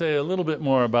 let me say a little bit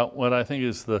more about what I think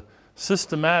is the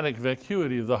systematic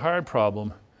vacuity of the hard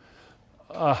problem.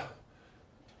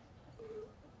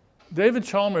 David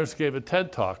Chalmers gave a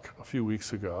TED Talk a few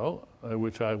weeks ago,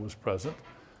 which I was present,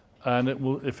 and it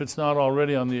will, if it's not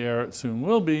already on the air, it soon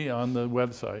will be on the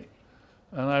website.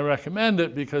 And I recommend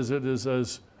it because it is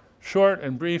as short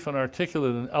and brief and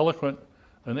articulate and eloquent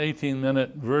an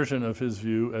 18-minute version of his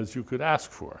view as you could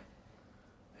ask for.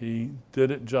 He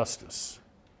did it justice.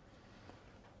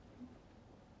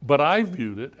 But I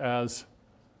viewed it as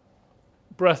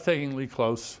breathtakingly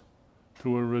close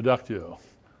to a reductio.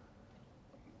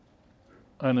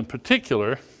 And in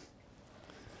particular,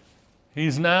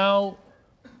 he's now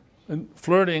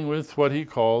flirting with what he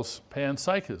calls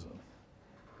panpsychism.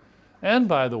 And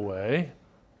by the way,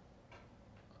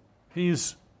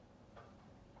 he's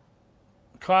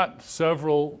caught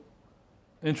several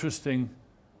interesting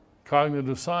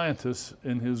cognitive scientists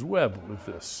in his web with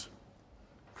this.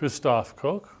 Christoph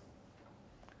Koch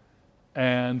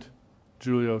and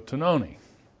Giulio Tononi.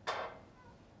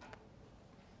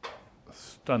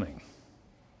 Stunning.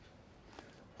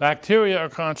 Bacteria are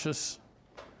conscious,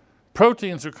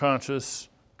 proteins are conscious,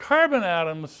 carbon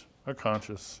atoms are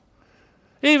conscious,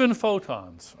 even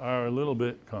photons are a little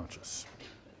bit conscious.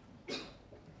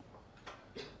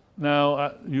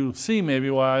 Now, you'll see maybe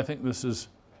why I think this is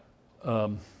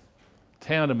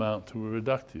tantamount to a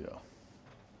reductio.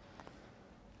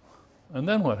 And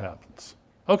then what happens?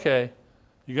 Okay,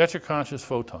 you got your conscious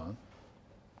photon,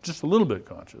 just a little bit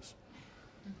conscious.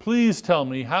 Please tell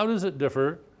me, how does it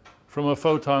differ from a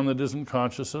photon that isn't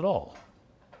conscious at all?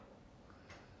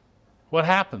 What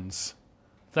happens,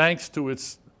 thanks to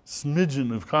its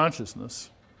smidgen of consciousness,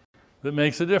 that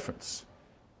makes a difference?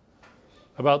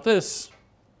 About this,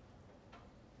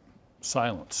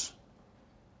 silence.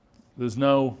 There's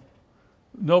no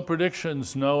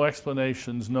predictions, no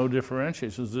explanations, no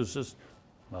differentiations. There's just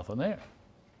nothing there.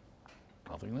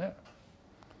 Nothing there.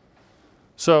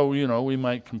 So, you know, we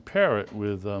might compare it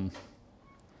with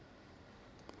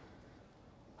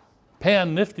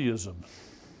pan-niftyism.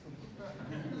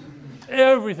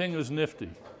 Everything is nifty,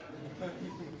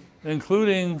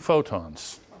 including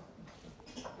photons.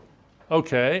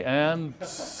 Okay, and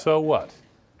so what?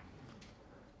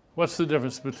 What's the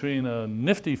difference between a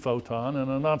nifty photon and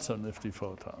a not so nifty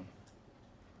photon?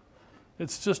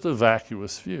 It's just a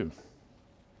vacuous view.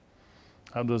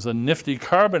 How does a nifty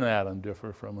carbon atom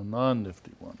differ from a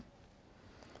non-nifty one?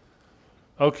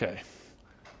 Okay,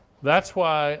 that's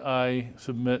why I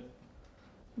submit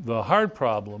the hard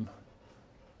problem,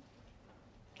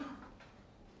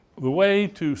 the way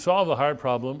to solve the hard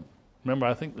problem, remember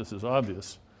I think this is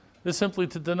obvious, is simply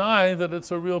to deny that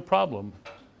it's a real problem.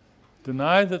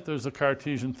 Deny that there's a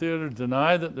Cartesian theater,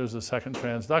 deny that there's a second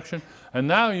transduction, and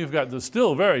now you've got the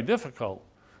still very difficult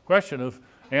question of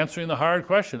answering the hard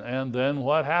question, and then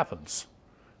what happens?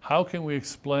 How can we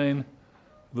explain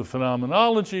the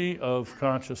phenomenology of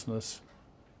consciousness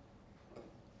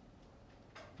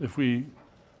if we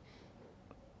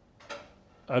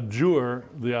abjure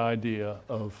the idea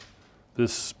of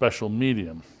this special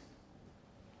medium?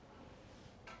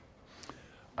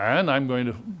 And I'm going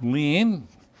to lean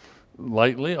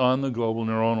lightly on the global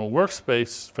neuronal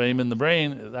workspace, fame in the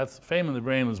brain. That's fame in the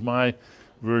brain is my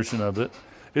version of it.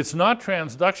 It's not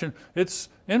transduction, it's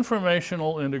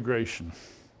informational integration.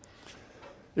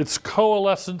 It's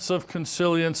coalescence of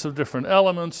consilience of different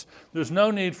elements. There's no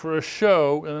need for a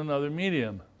show in another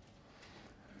medium.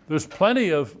 There's plenty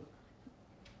of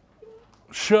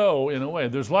show in a way.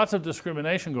 There's lots of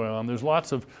discrimination going on. There's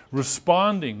lots of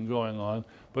responding going on,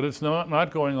 but it's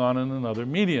not going on in another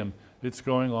medium. It's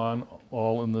going on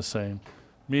all in the same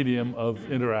medium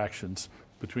of interactions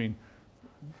between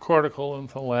cortical and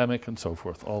thalamic and so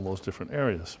forth, all those different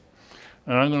areas.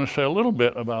 And I'm going to say a little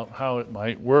bit about how it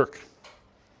might work.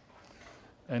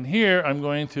 And here I'm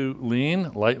going to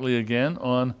lean lightly again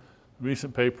on a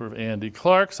recent paper of Andy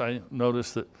Clark's. I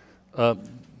noticed that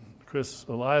Chris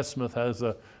Elias-Smith has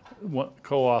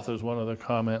co-authors one of the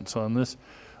comments on this.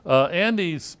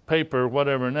 Andy's paper,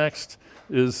 Whatever Next,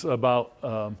 is about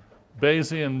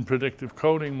Bayesian predictive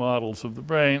coding models of the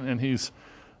brain, and he's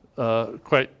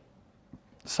quite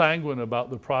sanguine about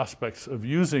the prospects of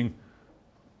using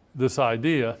this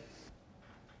idea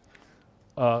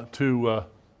to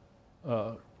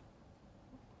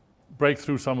break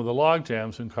through some of the log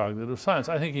jams in cognitive science.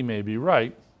 I think he may be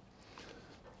right.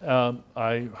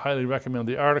 I highly recommend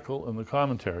the article and the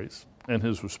commentaries and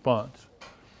his response.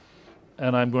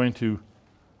 And I'm going to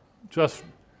just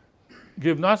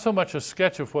give not so much a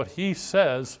sketch of what he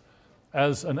says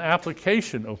as an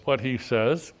application of what he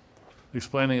says,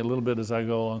 explaining it a little bit as I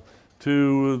go along,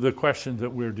 to the questions that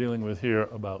we're dealing with here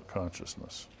about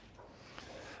consciousness.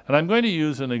 And I'm going to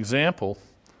use an example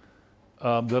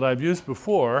that I've used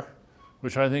before,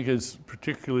 which I think is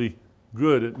particularly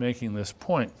good at making this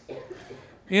point.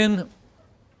 In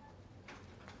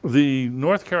the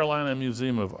North Carolina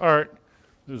Museum of Art,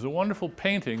 there's a wonderful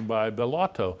painting by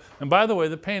Bellotto. And by the way,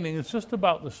 the painting is just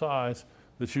about the size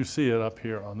that you see it up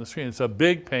here on the screen. It's a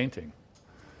big painting.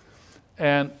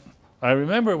 And I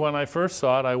remember when I first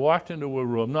saw it, I walked into a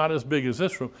room, not as big as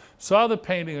this room, saw the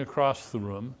painting across the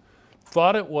room,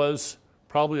 thought it was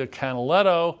probably a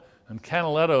Canaletto, and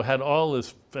Canaletto had all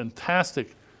this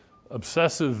fantastic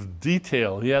obsessive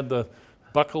detail. He had the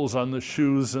buckles on the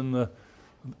shoes and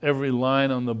every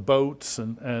line on the boats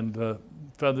and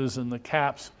feathers in the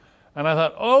caps. And I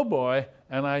thought, oh boy,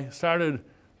 and I started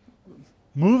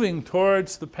moving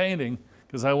towards the painting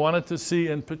because I wanted to see,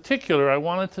 in particular, I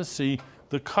wanted to see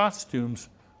the costumes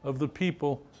of the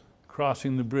people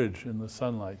crossing the bridge in the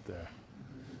sunlight there.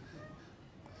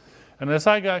 And as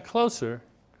I got closer,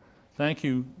 thank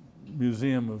you,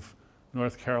 Museum of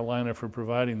North Carolina, for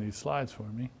providing these slides for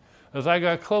me. As I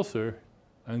got closer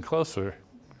and closer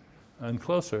and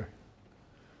closer,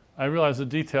 I realized the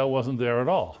detail wasn't there at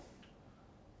all.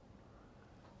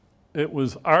 It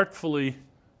was artfully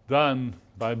done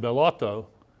by Bellotto,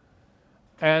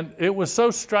 and it was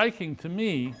so striking to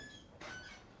me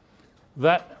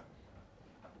that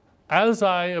as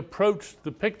I approached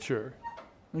the picture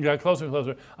and got closer and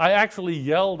closer, I actually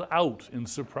yelled out in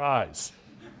surprise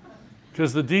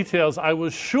because the details I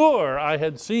was sure I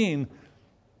had seen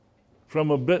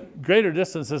from a bit greater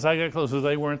distance as I got closer,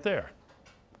 they weren't there.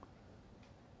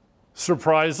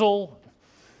 Surprisal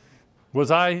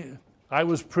was I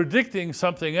was predicting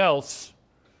something else,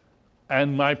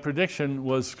 and my prediction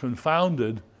was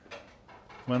confounded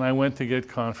when I went to get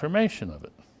confirmation of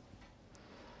it.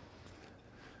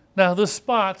 Now, the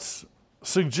spots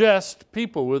suggest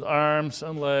people with arms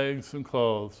and legs and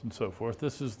clothes and so forth.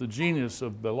 This is the genius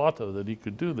of Bellotto, that he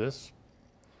could do this.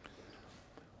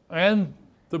 And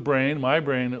the brain, my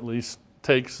brain at least,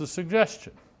 takes the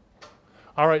suggestion.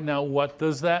 All right, now what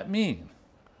does that mean?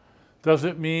 Does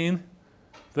it mean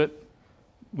that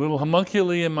little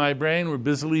homunculi in my brain were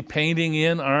busily painting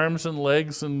in arms and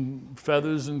legs and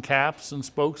feathers and caps and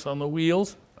spokes on the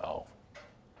wheels? No.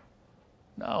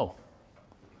 No.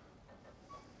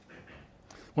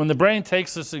 When the brain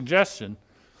takes a suggestion,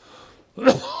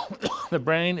 the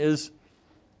brain is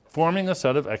forming a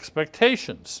set of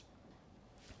expectations,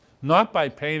 not by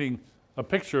painting a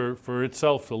picture for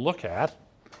itself to look at,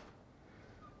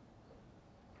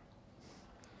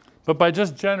 but by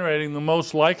just generating the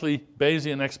most likely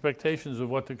Bayesian expectations of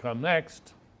what to come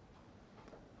next,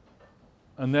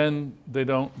 and then they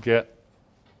don't get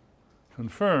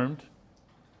confirmed.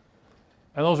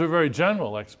 And those are very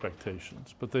general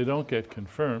expectations, but they don't get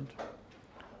confirmed.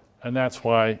 And that's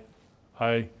why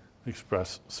I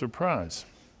express surprise.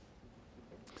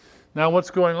 Now,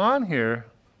 what's going on here,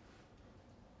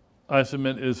 I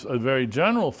submit, is a very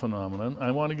general phenomenon.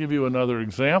 I want to give you another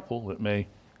example that may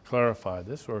clarify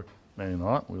this, or may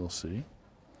not, we'll see.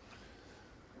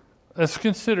 Let's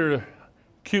consider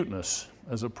cuteness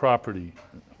as a property.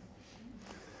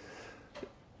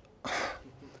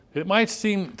 It might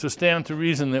seem to stand to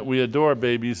reason that we adore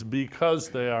babies because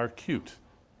they are cute.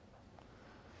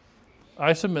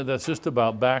 I submit that's just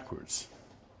about backwards.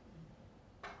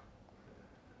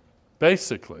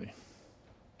 Basically,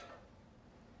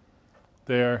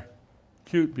 they're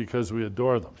cute because we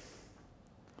adore them.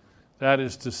 That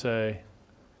is to say,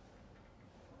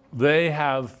 they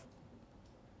have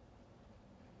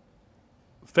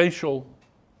facial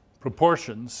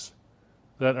proportions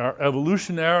that are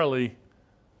evolutionarily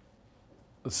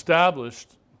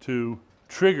established to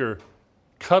trigger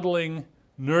cuddling,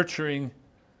 nurturing,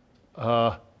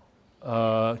 kichiku,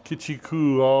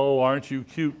 oh, aren't you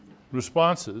cute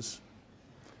responses.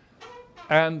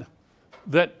 And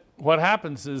that what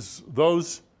happens is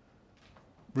those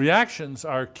reactions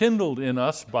are kindled in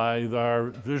us by our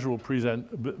visual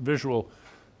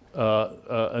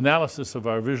analysis of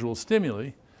our visual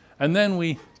stimuli, and then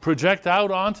we project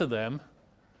out onto them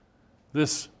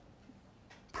this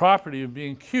property of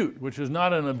being cute, which is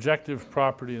not an objective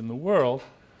property in the world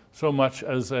so much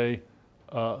as a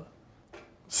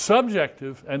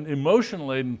subjective and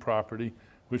emotion-laden property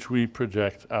which we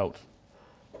project out.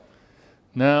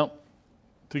 Now,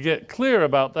 to get clear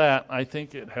about that, I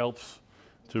think it helps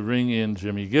to ring in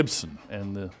Jimmy Gibson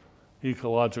and the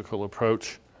ecological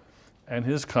approach and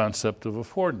his concept of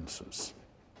affordances.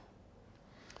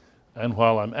 And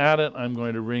while I'm at it, I'm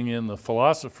going to ring in the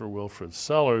philosopher Wilfrid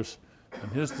Sellars and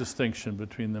his distinction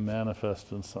between the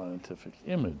manifest and scientific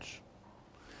image.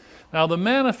 Now, the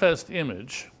manifest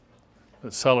image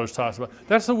that Sellars talks about,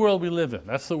 that's the world we live in.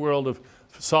 That's the world of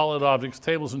solid objects,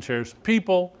 tables and chairs,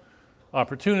 people,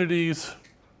 opportunities,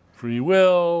 free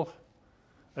will,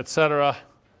 etc.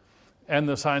 And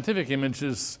the scientific image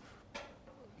is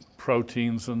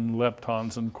proteins and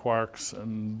leptons and quarks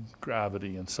and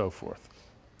gravity and so forth.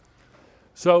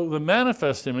 So the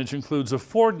manifest image includes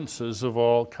affordances of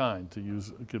all kind, to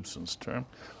use Gibson's term.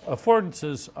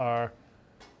 Affordances are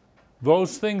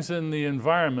those things in the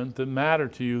environment that matter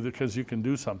to you because you can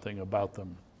do something about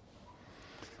them.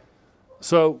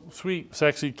 So sweet,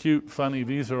 sexy, cute, funny,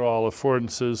 these are all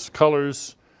affordances.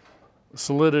 Colors,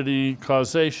 solidity,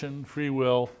 causation, free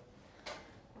will.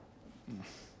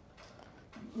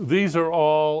 These are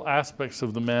all aspects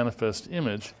of the manifest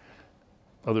image,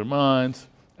 other minds.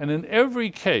 And in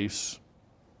every case,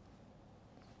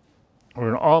 or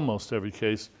in almost every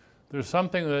case, there's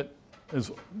something that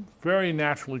is very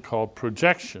naturally called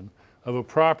projection of a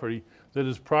property that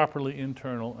is properly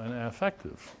internal and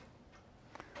affective,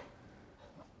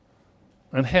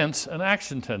 and hence an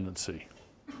action tendency.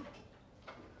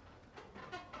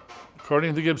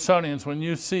 According to the Gibsonians, when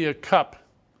you see a cup,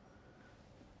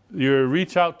 your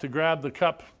reach out to grab the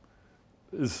cup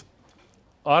is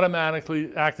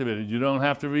automatically activated. You don't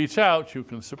have to reach out, you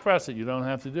can suppress it, you don't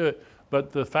have to do it.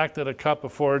 But the fact that a cup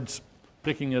affords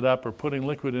picking it up or putting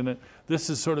liquid in it, this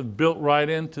is sort of built right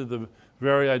into the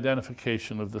very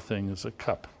identification of the thing as a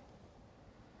cup.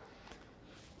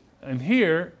 And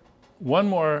here, one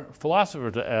more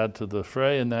philosopher to add to the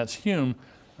fray, and that's Hume,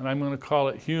 and I'm going to call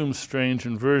it Hume's strange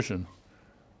inversion.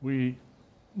 We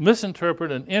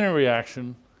misinterpret an inner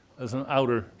reaction as an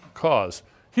outer cause.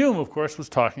 Hume, of course, was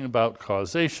talking about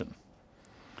causation.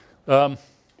 Oh,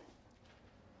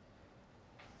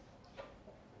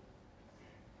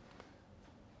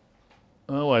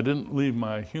 I didn't leave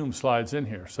my Hume slides in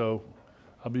here, so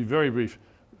I'll be very brief.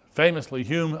 Famously,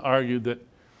 Hume argued that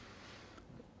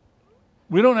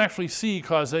we don't actually see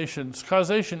causation.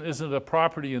 Causation isn't a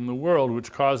property in the world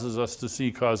which causes us to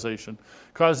see causation.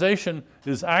 Causation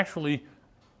is actually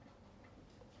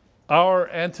our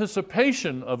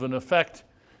anticipation of an effect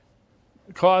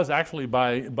caused actually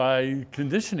by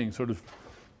conditioning, sort of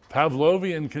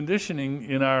Pavlovian conditioning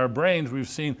in our brains. We've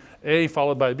seen A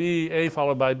followed by B, A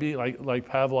followed by B, like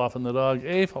Pavlov and the dog,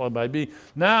 A followed by B.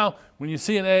 Now, when you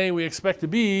see an A, we expect a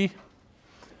B,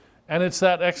 and it's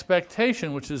that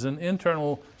expectation, which is an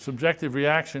internal subjective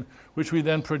reaction, which we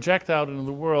then project out into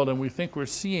the world, and we think we're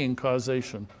seeing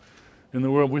causation in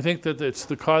the world. We think that it's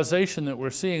the causation that we're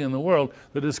seeing in the world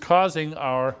that is causing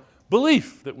our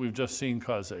belief that we've just seen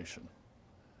causation.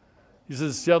 He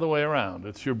says it's the other way around.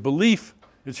 It's your belief,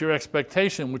 it's your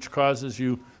expectation which causes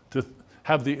you to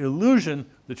have the illusion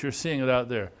that you're seeing it out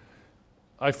there.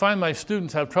 I find my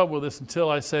students have trouble with this until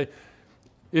I say,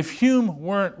 if Hume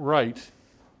weren't right,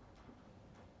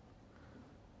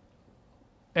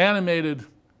 animated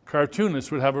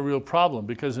cartoonists would have a real problem,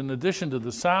 because in addition to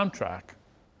the soundtrack,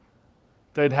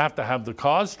 they'd have to have the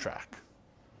cause track.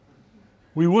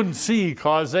 We wouldn't see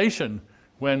causation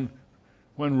when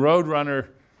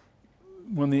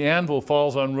the anvil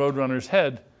falls on Roadrunner's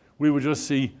head. We would just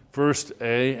see first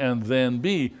A and then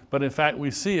B, but in fact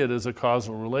we see it as a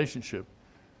causal relationship.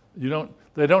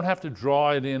 They don't have to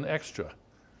draw it in extra.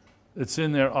 It's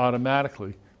in there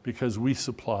automatically because we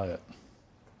supply it.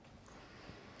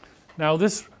 Now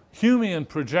this Humean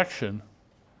projection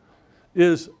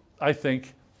is, I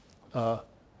think,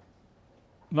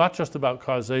 not just about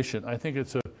causation. I think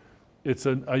it's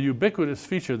a ubiquitous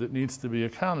feature that needs to be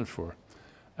accounted for.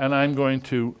 And I'm going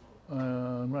to,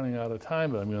 I'm running out of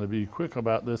time, but I'm going to be quick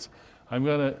about this. I'm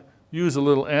going to use a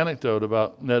little anecdote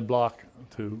about Ned Block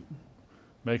to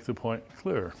make the point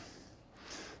clearer.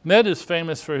 Ned is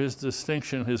famous for his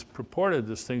distinction, his purported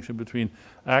distinction between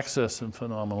access and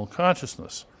phenomenal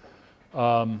consciousness,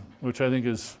 which I think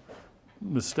is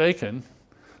mistaken.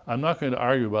 I'm not going to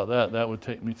argue about that. That would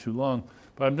take me too long.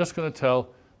 But I'm just going to tell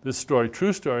this story,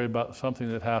 true story, about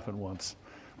something that happened once,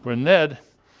 where Ned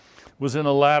was in a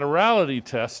laterality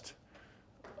test,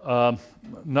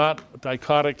 not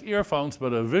dichotic earphones,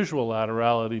 but a visual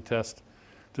laterality test,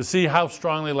 to see how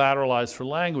strongly lateralized for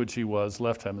language he was,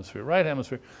 left hemisphere, right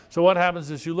hemisphere. So what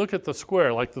happens is you look at the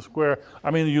square, like the square,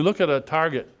 I mean, you look at a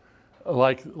target,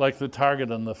 like the target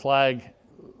on the flag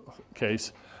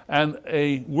case, and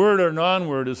a word or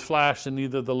non-word is flashed in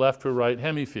either the left or right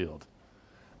hemifield.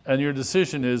 And your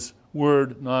decision is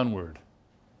word, non-word.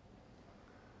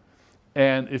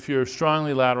 And if you're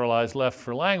strongly lateralized left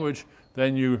for language,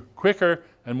 then you're quicker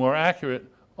and more accurate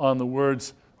on the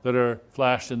words that are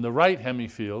flashed in the right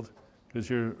hemifield, because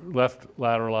you're left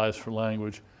lateralized for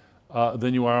language,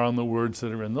 than you are on the words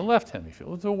that are in the left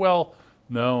hemifield. It's a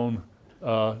well-known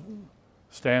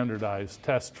standardized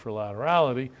test for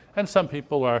laterality, and some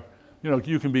people are,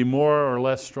 you can be more or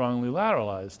less strongly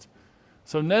lateralized.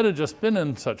 So Ned had just been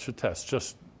in such a test,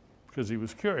 just because he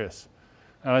was curious.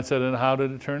 And I said, and how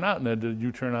did it turn out, Ned? Did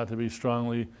you turn out to be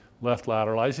strongly left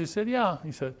lateralized? He said, yeah.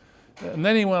 He said, and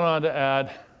then he went on to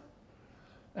add,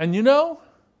 and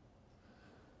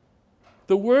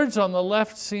the words on the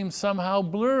left seem somehow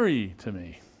blurry to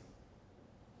me.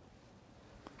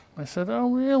 I said,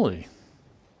 oh, really?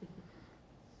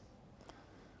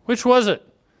 Which was it?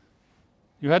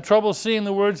 You had trouble seeing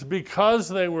the words because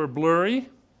they were blurry,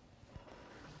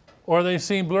 or they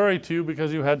seemed blurry to you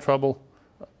because you had trouble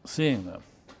seeing them?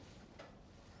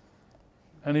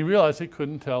 And he realized he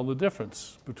couldn't tell the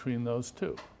difference between those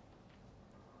two.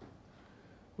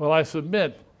 Well, I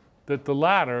submit that the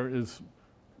latter is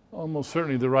almost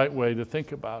certainly the right way to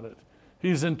think about it.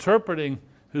 He's interpreting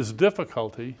his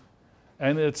difficulty,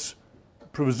 and it's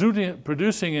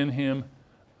producing in him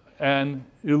an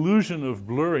illusion of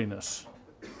blurriness,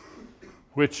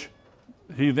 which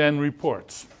he then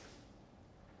reports.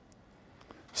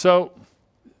 So,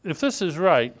 if this is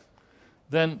right,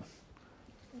 then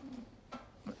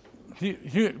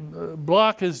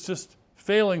Block is just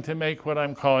failing to make what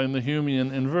I'm calling the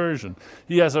Humean inversion.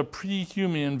 He has a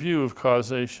pre-Humean view of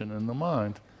causation in the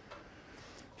mind.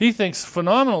 He thinks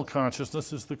phenomenal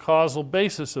consciousness is the causal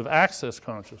basis of access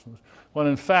consciousness, when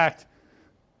in fact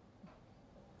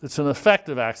it's an effect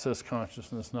of access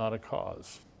consciousness, not a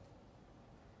cause.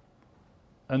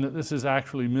 And that this is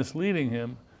actually misleading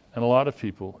him and a lot of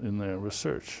people in their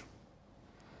research.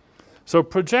 So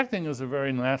projecting is a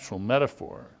very natural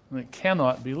metaphor, and it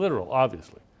cannot be literal,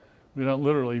 obviously. We don't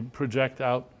literally project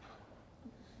out,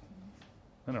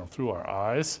 through our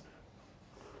eyes.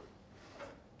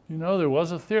 There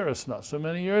was a theorist not so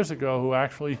many years ago who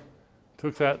actually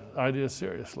took that idea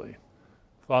seriously.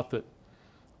 Thought that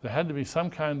there had to be some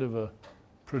kind of a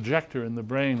projector in the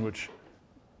brain which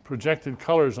projected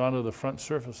colors onto the front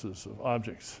surfaces of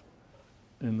objects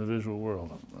in the visual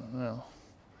world. Well,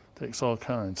 takes all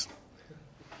kinds.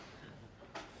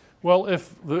 Well,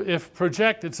 if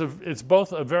project, it's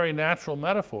both a very natural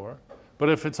metaphor, but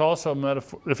if it's also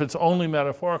if it's only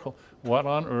metaphorical, what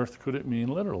on earth could it mean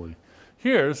literally?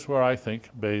 Here's where I think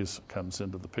Bayes comes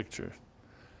into the picture.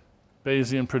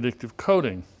 Bayesian predictive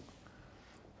coding.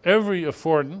 Every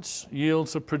affordance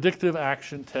yields a predictive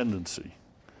action tendency.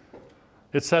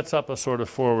 It sets up a sort of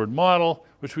forward model,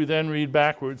 which we then read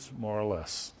backwards, more or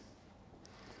less.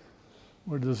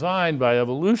 were designed by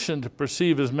evolution to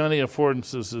perceive as many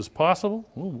affordances as possible.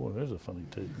 Oh boy, there's a funny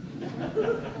tape.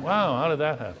 Wow, how did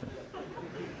that happen?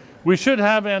 We should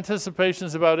have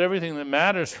anticipations about everything that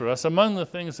matters for us. Among the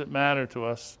things that matter to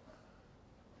us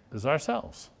is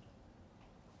ourselves.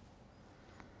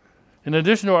 In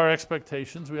addition to our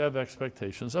expectations, we have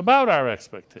expectations about our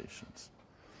expectations.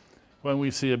 When we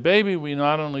see a baby, we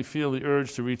not only feel the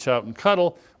urge to reach out and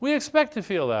cuddle, we expect to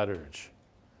feel that urge.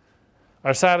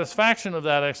 Our satisfaction of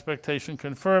that expectation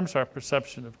confirms our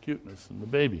perception of cuteness in the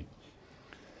baby.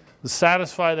 The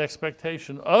satisfied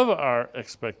expectation of our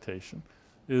expectation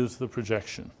is the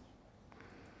projection.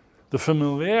 The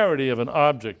familiarity of an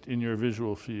object in your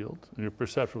visual field, in your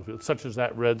perceptual field, such as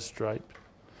that red stripe,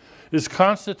 is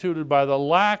constituted by the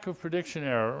lack of prediction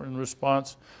error in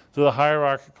response to the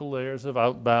hierarchical layers of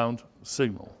outbound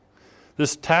signal.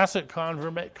 This tacit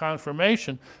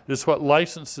confirmation is what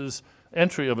licenses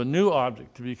entry of a new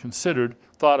object to be considered,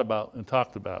 thought about, and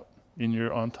talked about in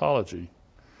your ontology.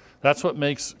 That's what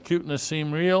makes cuteness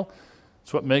seem real.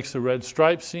 It's what makes the red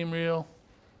stripe seem real.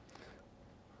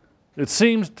 It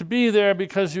seems to be there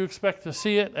because you expect to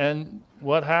see it, and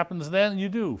what happens then? You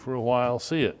do, for a while,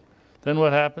 see it. Then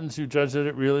what happens? You judge that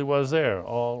it really was there,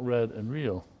 all red and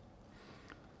real.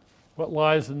 What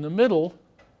lies in the middle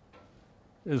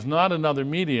is not another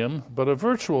medium, but a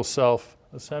virtual self,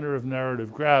 a center of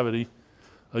narrative gravity,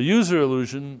 a user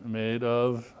illusion made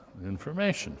of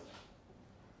information.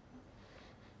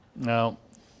 Now,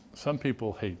 some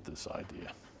people hate this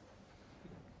idea.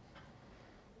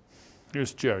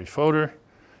 Here's Jerry Fodor.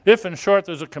 If, in short,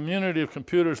 there's a community of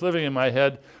computers living in my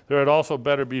head, there had also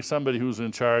better be somebody who's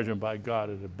in charge, and by God,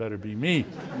 it had better be me.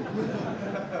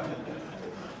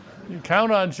 You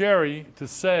count on Jerry to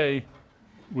say,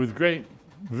 with great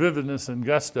vividness and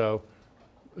gusto,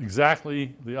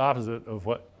 exactly the opposite of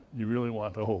what you really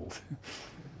want to hold.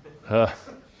 If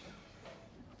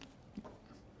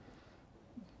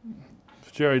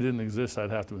Jerry didn't exist,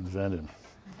 I'd have to invent him.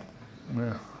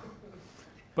 Yeah.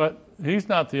 But he's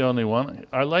not the only one.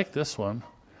 I like this one.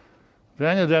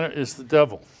 Daniel Dennett is the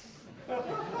devil.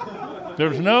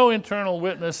 There's no internal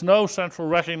witness, no central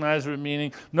recognizer of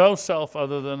meaning, no self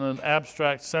other than an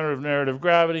abstract center of narrative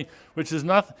gravity, which is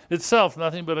itself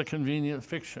nothing but a convenient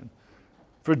fiction.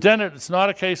 For Dennett, it's not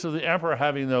a case of the emperor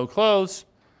having no clothes.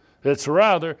 It's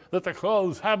rather that the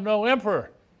clothes have no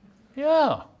emperor.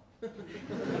 Yeah.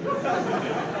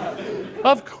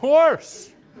 Of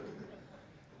course.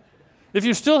 If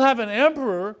you still have an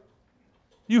emperor,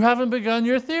 you haven't begun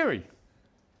your theory.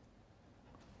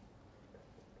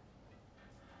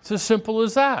 It's as simple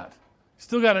as that.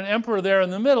 Still got an emperor there in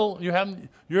the middle,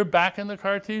 you're back in the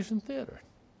Cartesian theater.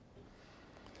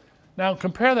 Now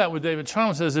compare that with David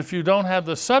Chalmers says, if you don't have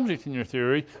the subject in your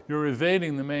theory, you're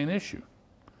evading the main issue.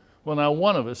 Well, now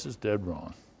one of us is dead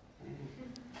wrong.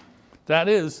 That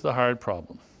is the hard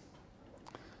problem.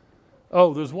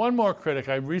 Oh, there's one more critic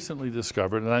I recently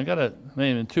discovered, and I've got to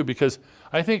name him too, because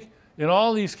I think in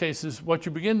all these cases, what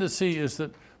you begin to see is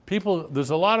that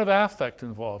there's a lot of affect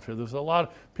involved here.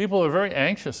 People are very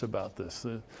anxious about this.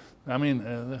 They're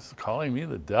calling me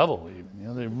the devil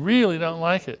even. They really don't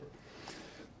like it.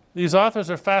 These authors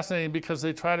are fascinating because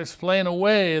they try to explain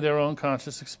away their own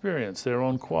conscious experience, their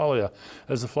own qualia.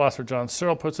 As the philosopher John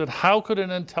Searle puts it, how could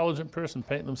an intelligent person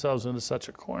paint themselves into such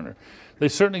a corner? They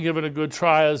certainly give it a good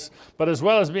try, but as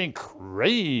well as being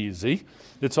crazy,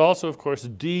 it's also, of course,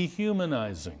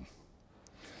 dehumanizing.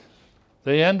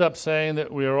 They end up saying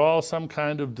that we are all some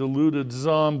kind of deluded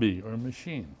zombie or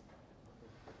machine.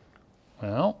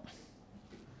 Well,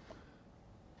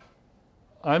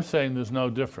 I'm saying there's no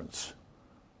difference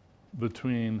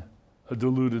between a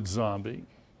deluded zombie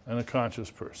and a conscious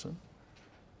person,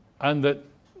 and that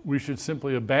we should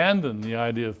simply abandon the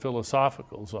idea of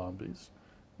philosophical zombies,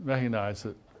 recognize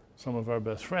that some of our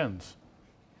best friends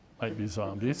might be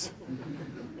zombies,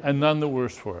 and none the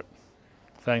worse for it.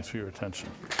 Thanks for your attention.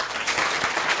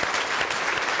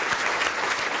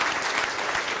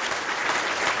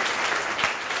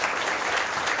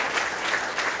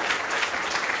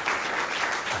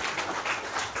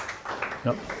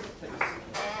 Yep.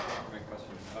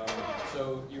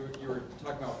 So you were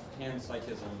talking about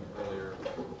panpsychism earlier.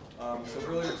 So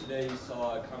earlier today you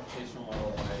saw a computational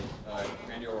model by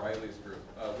Randy O'Reilly's group.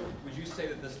 Would you say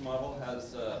that this model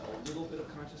has a little bit of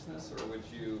consciousness, or would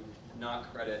you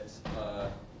not credit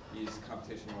these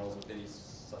computational models with any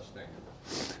such thing?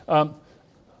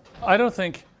 I don't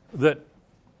think that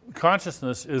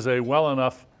consciousness is a well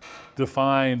enough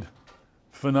defined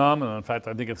phenomenon. In fact,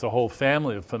 I think it's a whole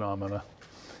family of phenomena.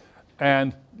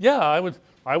 And yeah, I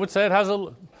would say it has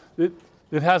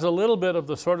a little bit of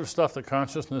the sort of stuff that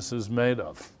consciousness is made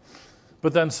of.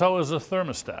 but then so is a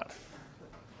thermostat.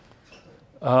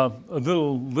 A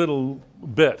little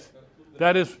bit.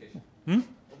 That is. A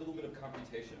little bit of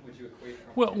computation. Would you equate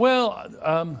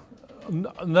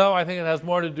computation? No, I think it has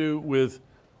more to do with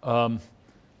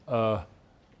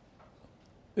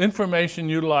information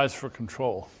utilized for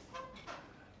control.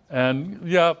 And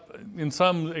yeah, in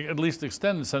some at least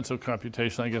extended sense of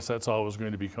computation, I guess that's always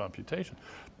going to be computation.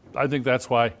 I think that's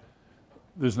why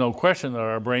there's no question that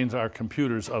our brains are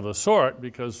computers of a sort,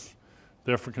 because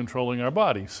they're for controlling our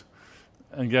bodies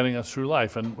and getting us through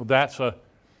life. And that's a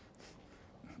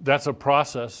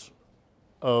process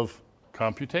of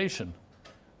computation.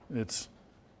 It's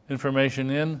information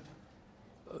in,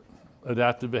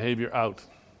 adaptive behavior out.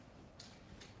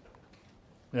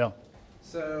 Yeah.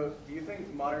 So, do you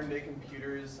think modern day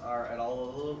computers are at all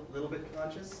a little bit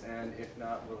conscious? And if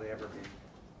not, will they ever be?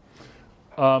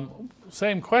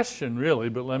 Same question, really,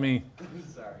 but let me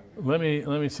Sorry.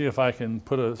 let me see if I can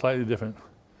put a slightly different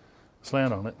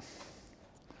slant on it.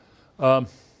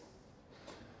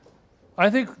 I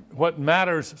think what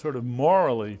matters sort of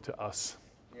morally to us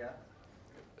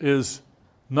is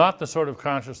not the sort of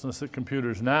consciousness that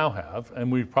computers now have,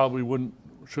 and we probably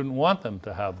shouldn't want them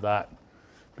to have that.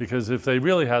 Because if they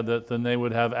really had that, then they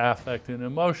would have affect and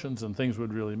emotions, and things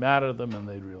would really matter to them, and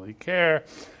they'd really care.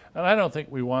 And I don't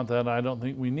think we want that. I don't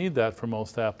think we need that for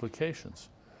most applications.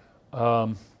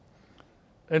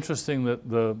 Interesting that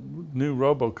the new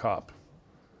RoboCop.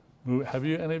 Have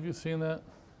any of you seen that?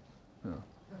 No.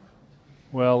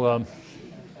 Well,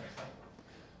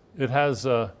 it has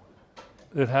a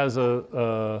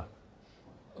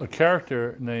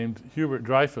character named Hubert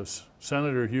Dreyfus,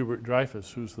 Senator Hubert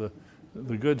Dreyfus, who's the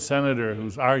good senator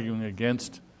who's arguing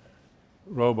against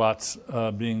robots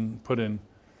being put in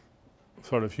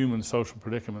sort of human social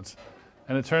predicaments.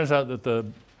 And it turns out that the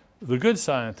good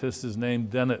scientist is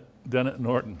named Dennett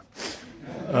Norton.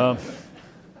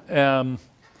 And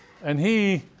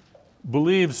he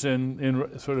believes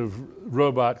in sort of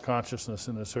robot consciousness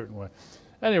in a certain way.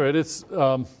 Anyway, it's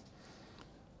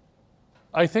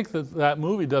I think that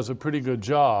movie does a pretty good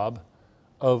job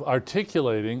of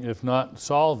articulating, if not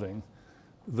solving,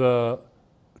 the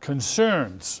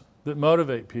concerns that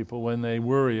motivate people when they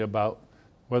worry about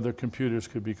whether computers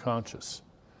could be conscious.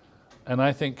 And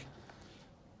I think,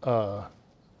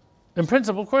 in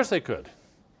principle, of course they could.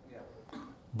 Yeah.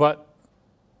 But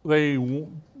they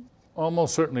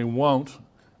almost certainly won't,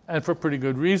 and for pretty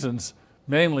good reasons.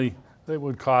 Mainly, they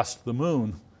would cost the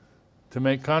moon to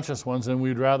make conscious ones, and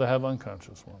we'd rather have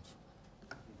unconscious ones.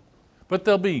 But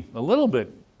they'll be a little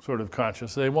bit sort of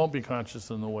conscious. They won't be conscious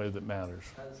in the way that matters.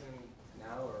 As in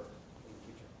now or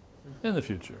In the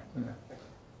future. Yeah.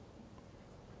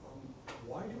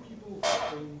 Why do people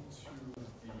cling to the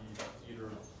theater,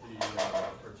 the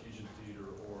Cartesian theater,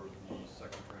 or the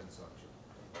second transaction?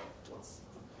 What's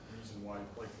the reason why?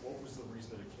 Like, what was the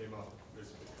reason that it came up? Is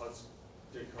it because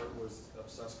Descartes was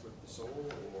obsessed with the soul,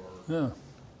 or?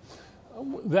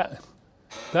 Yeah,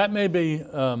 that may be.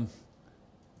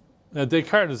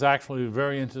 Descartes is actually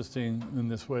very interesting in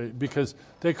this way, because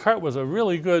Descartes was a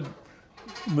really good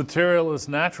materialist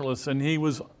naturalist, and he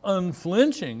was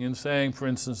unflinching in saying, for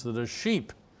instance, that a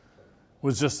sheep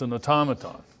was just an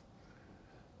automaton.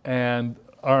 And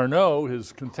Arnaud,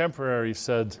 his contemporary,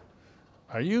 said,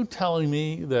 "Are you telling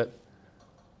me that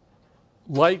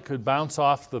light could bounce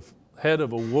off the head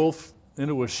of a wolf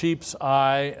into a sheep's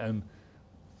eye and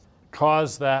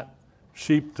cause that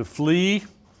sheep to flee?"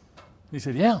 He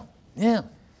said, yeah.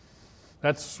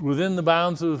 That's within the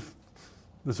bounds of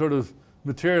the sort of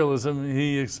materialism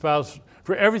he espoused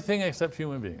for everything except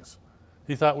human beings.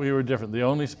 He thought we were different, the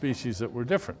only species that were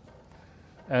different.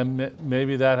 And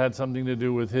maybe that had something to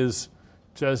do with his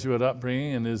Jesuit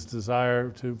upbringing and his desire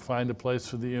to find a place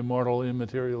for the immortal,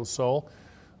 immaterial soul.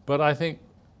 But I think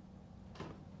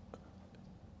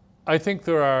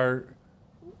there are,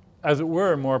 as it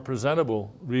were, more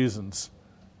presentable reasons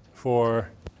for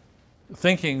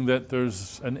thinking that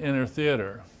there's an inner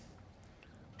theater.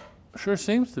 Sure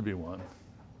seems to be one.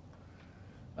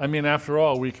 I mean, after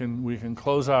all, we can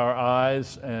close our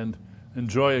eyes and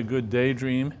enjoy a good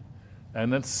daydream,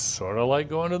 and it's sort of like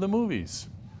going to the movies.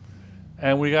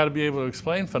 And we got to be able to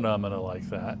explain phenomena like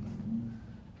that.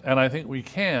 And I think we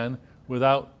can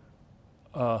without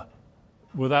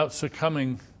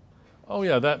succumbing. Oh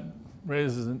yeah, that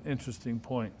raises an interesting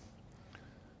point.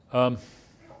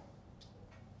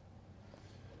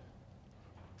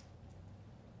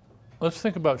 Let's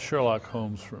think about Sherlock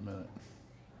Holmes for a minute.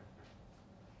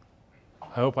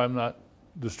 I hope I'm not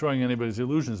destroying anybody's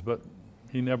illusions, but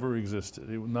he never existed.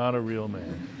 He was not a real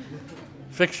man.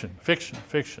 Fiction.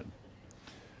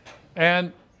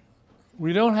 And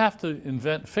we don't have to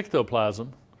invent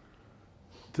fictoplasm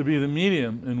to be the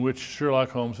medium in which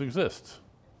Sherlock Holmes exists,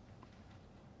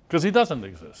 because he doesn't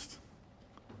exist.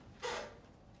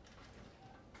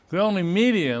 The only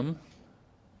medium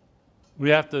we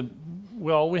have to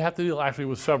deal actually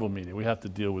with several media. We have to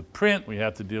deal with print, we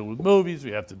have to deal with movies,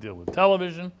 we have to deal with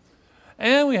television,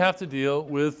 and we have to deal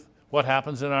with what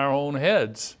happens in our own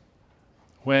heads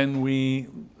when we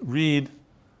read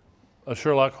a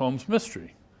Sherlock Holmes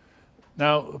mystery.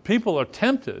 Now, people are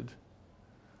tempted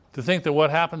to think that what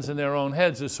happens in their own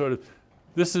heads is sort of,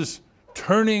 this is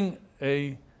turning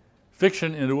a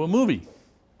fiction into a movie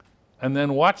and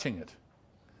then watching it.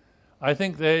 I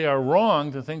think they are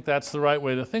wrong to think that's the right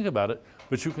way to think about it,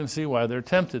 but you can see why they're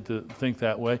tempted to think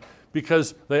that way,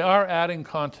 because they are adding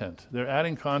content. They're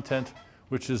adding content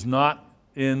which is not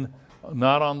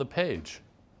on the page.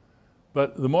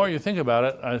 But the more you think about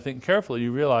it, I think carefully,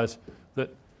 you realize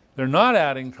that they're not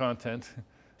adding content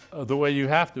the way you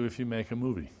have to if you make a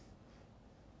movie.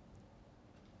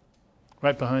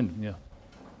 Right behind him, yeah.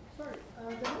 Sorry, there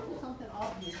might be something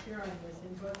obvious here I'm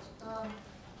missing, but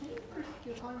can you first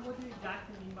define what you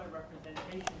exactly mean by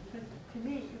representation? Because to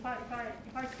me, if I try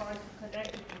to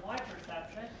connect it to my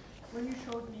perception, when you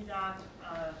showed me that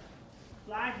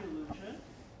flag illusion,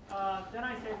 then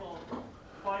I say, well,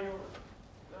 by your,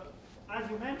 as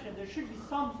you mentioned, there should be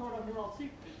some sort of neural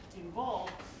secret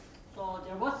involved. So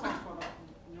there was some sort of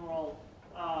neural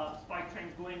spike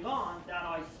trains going on that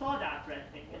I saw that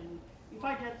red thing. And if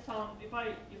I get some, if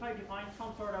I define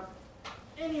some sort of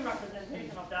any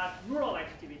representation of that neural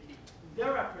activity,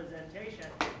 their representation,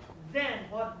 then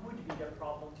what would be the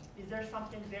problem? Is there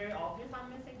something very obvious I'm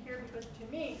missing here? Because to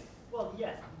me, well,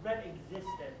 yes, red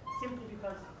existed simply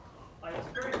because I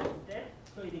experienced it,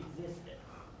 so it existed.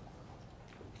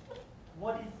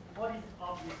 What is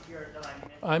obvious here that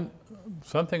I'm missing?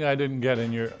 Something I didn't get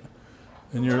in your.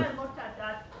 When I looked at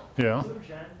that yeah.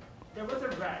 illusion, there was a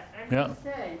red, and yeah. you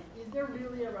say, is there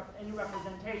really any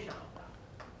representation of that?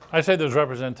 I say there's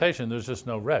representation. There's just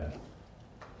no red.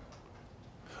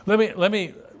 Let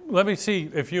me see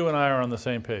if you and I are on the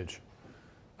same page.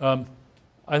 I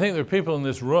think there are people in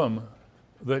this room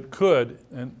that could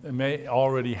and may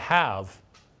already have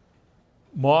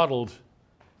modeled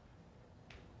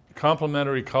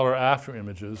complementary color after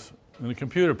images in a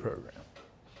computer program.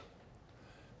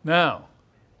 Now,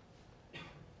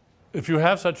 if you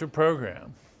have such a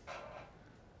program,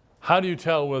 how do you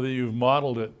tell whether you've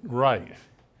modeled it right?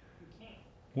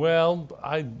 Well,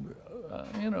 I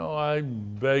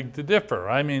beg to differ.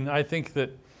 I mean, I think that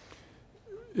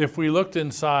if we looked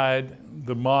inside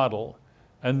the model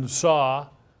and saw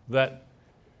that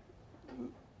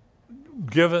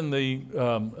given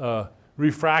the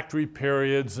refractory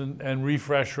periods and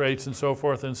refresh rates and so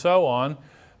forth and so on,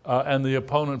 and the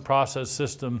opponent process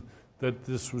system that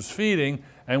this was feeding,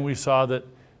 and we saw that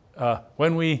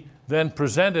when we then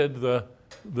presented the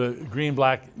green,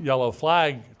 black, yellow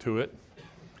flag to it,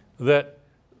 that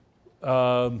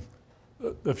a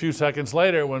few seconds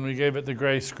later, when we gave it the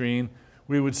gray screen,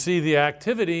 we would see the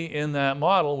activity in that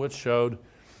model which showed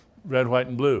red, white,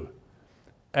 and blue.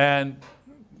 And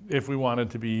if we wanted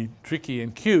to be tricky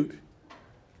and cute,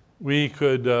 we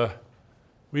could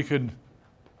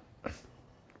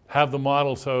have the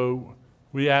model, so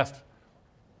we asked,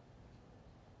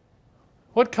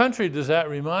 what country does that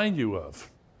remind you of?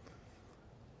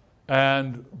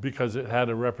 And because it had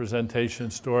a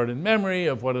representation stored in memory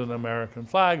of what an American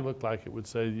flag looked like, it would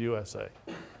say the USA.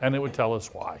 And it would tell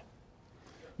us why.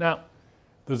 Now,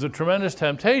 there's a tremendous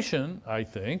temptation, I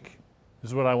think, this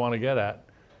is what I want to get at,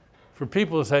 for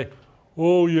people to say,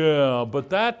 oh yeah, but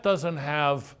that doesn't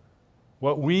have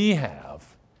what we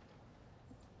have.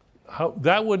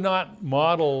 That would not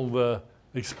model the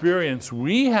experience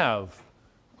we have.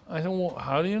 I said, well,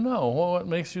 how do you know? Well, what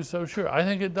makes you so sure? I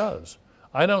think it does.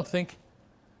 I don't think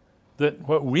that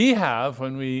what we have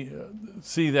when we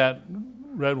see that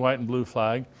red, white, and blue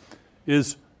flag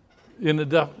is in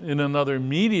another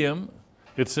medium.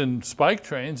 It's in spike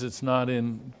trains. It's not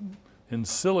in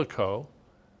silico.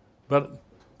 But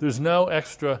there's no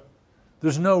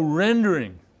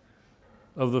rendering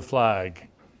of the flag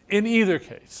in either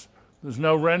case. There's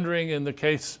no rendering in the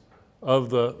case of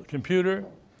the computer,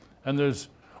 and there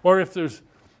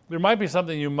might be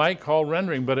something you might call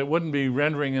rendering, but it wouldn't be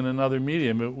rendering in another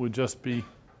medium. It would just be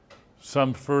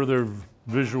some further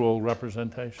visual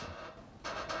representation. The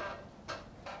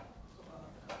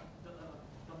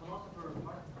philosopher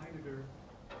Martin Heidegger,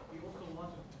 he also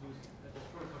wanted to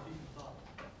destroy Cartesian thought.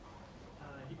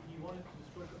 He wanted to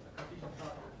destroy Cartesian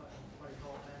thought, if I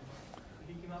recall, and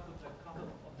he came up with the concept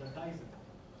of the Dasein.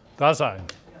 Dasein.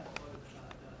 Yeah,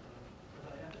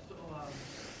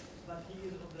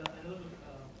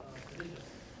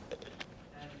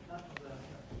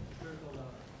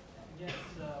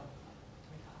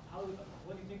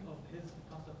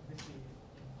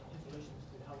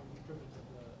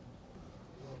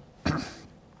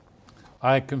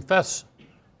 I confess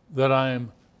that I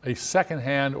am a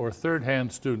second-hand or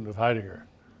third-hand student of Heidegger.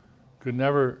 Could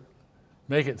never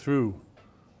make it through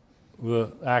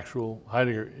the actual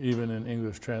Heidegger, even in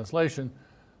English translation,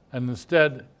 and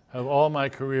instead have all my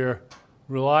career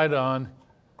relied on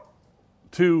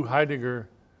two Heidegger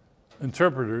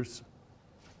interpreters,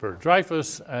 Bert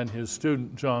Dreyfus and his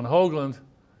student John Hoagland.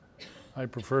 I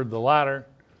preferred the latter,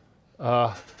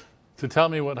 to tell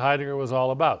me what Heidegger was all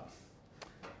about.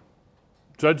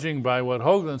 Judging by what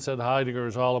Hoagland said Heidegger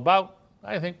is all about,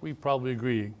 I think we probably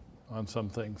agree on some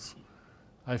things.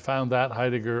 I found that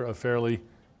Heidegger a fairly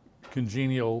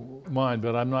congenial mind,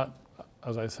 but I'm not,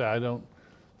 as I say, I don't,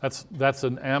 that's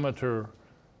an amateur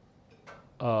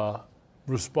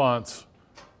response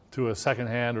to a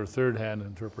second-hand or third-hand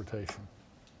interpretation.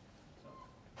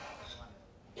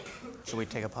 Should we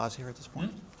take a pause here at this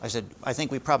point? I said, I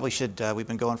think we probably should, we've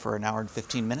been going for an hour and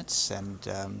 15 minutes, and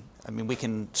I mean, we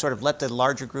can sort of let the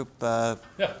larger group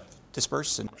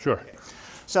disperse. And Sure.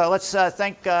 so let's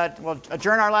we'll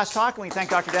adjourn our last talk, and we thank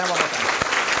Dr. Dennett one more time.